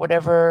gap,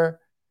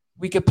 whatever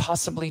we could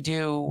possibly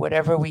do,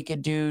 whatever we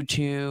could do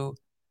to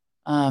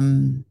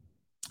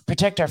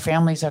protect our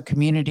families, our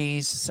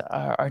communities,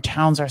 our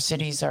towns, our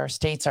cities, our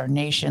states, our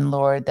nation,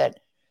 Lord, that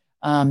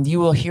you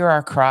will hear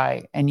our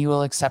cry and you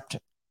will accept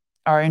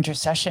our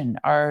intercession,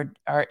 our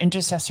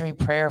intercessory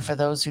prayer for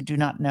those who do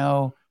not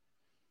know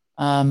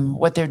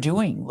what they're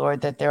doing,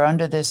 Lord, that they're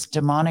under this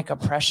demonic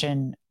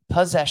oppression,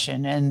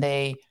 possession, and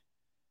they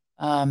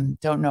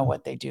don't know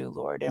what they do,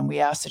 Lord. And we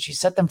ask that you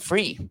set them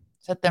free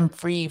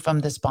from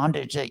this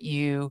bondage, that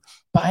you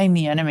bind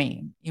the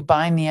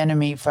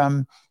enemy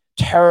from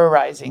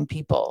terrorizing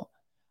people,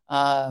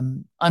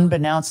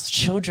 unbeknownst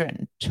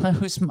children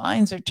whose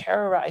minds are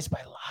terrorized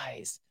by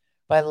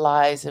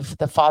lies of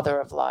the father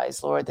of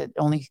lies, Lord, that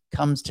only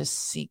comes to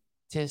seek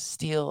to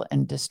steal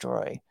and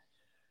destroy.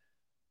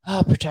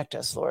 Protect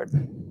us, Lord.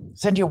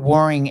 Send your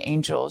warring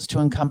angels to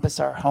encompass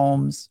our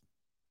homes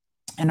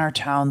and our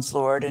towns,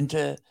 Lord, and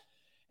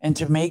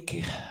to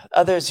make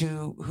others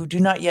who do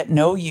not yet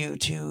know you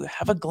to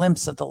have a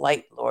glimpse of the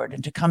light, Lord,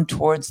 and to come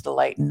towards the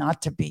light, and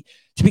not to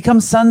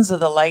become sons of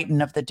the light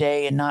and of the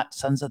day and not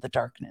sons of the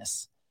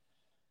darkness.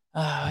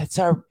 It's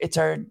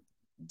our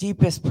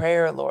deepest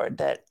prayer, Lord,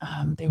 that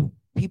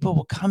people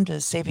will come to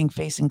saving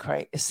faith in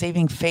Christ,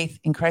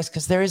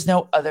 because there is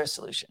no other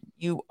solution.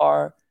 You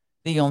are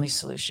the only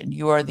solution.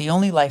 You are the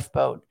only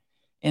lifeboat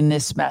in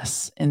this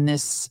mess, in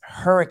this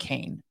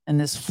hurricane, in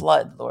this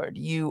flood, Lord.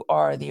 You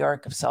are the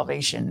ark of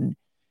salvation.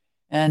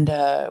 And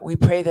we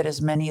pray that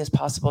as many as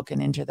possible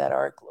can enter that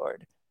ark,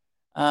 Lord.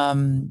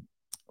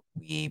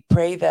 We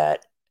pray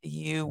that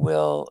you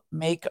will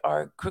make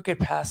our crooked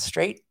path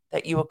straight,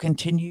 that you will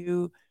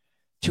continue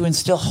to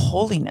instill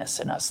holiness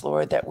in us,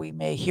 Lord, that we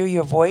may hear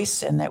your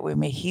voice and that we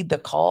may heed the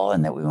call,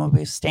 and that we will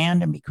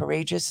stand and be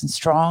courageous and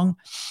strong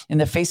in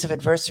the face of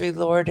adversity,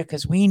 Lord,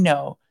 because we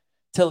know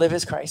to live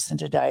as Christ and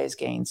to die as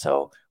gain.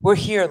 So we're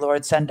here,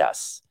 Lord, send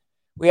us.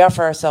 We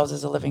offer ourselves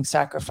as a living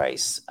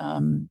sacrifice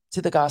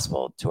to the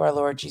gospel, to our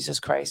Lord Jesus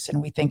Christ,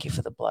 and we thank you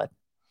for the blood.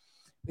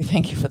 We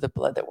thank you for the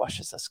blood that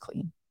washes us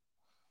clean.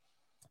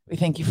 We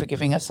thank you for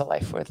giving us a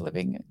life worth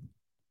living,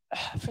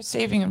 for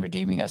saving and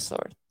redeeming us,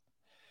 Lord.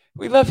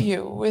 We love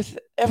you with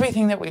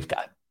everything that we've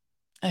got.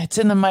 It's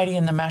in the mighty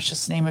and the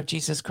matchless name of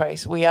Jesus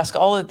Christ. We ask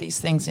all of these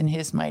things in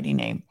his mighty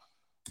name.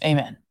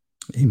 Amen.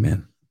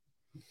 Amen.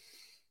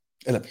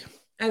 I love you.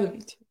 I love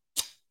you too.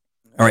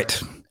 All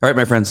right,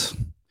 my friends.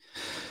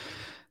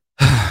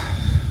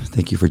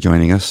 Thank you for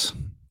joining us.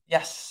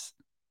 Yes.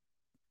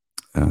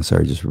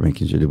 Sorry, just for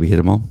making sure. Did we hit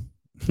them all?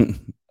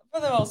 For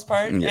the most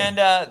part. Yeah. And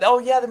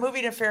the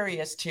movie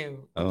Nefarious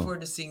too. Look forward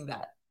to seeing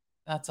that.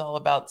 That's all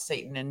about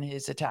Satan and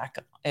his attack.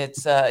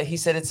 It's he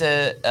said it's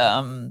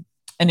an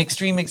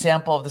extreme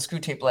example of the Screw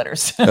Tape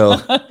Letters. So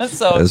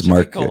was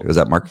Mark? Cool. Was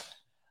that Mark?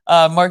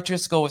 Mark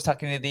Driscoll was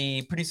talking to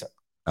the producer,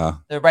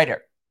 the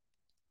writer.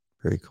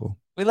 Very cool.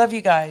 We love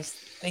you guys.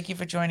 Thank you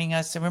for joining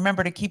us, and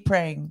remember to keep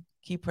praying.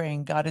 Keep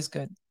praying. God is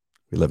good.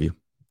 We love you.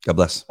 God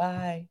bless.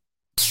 Bye.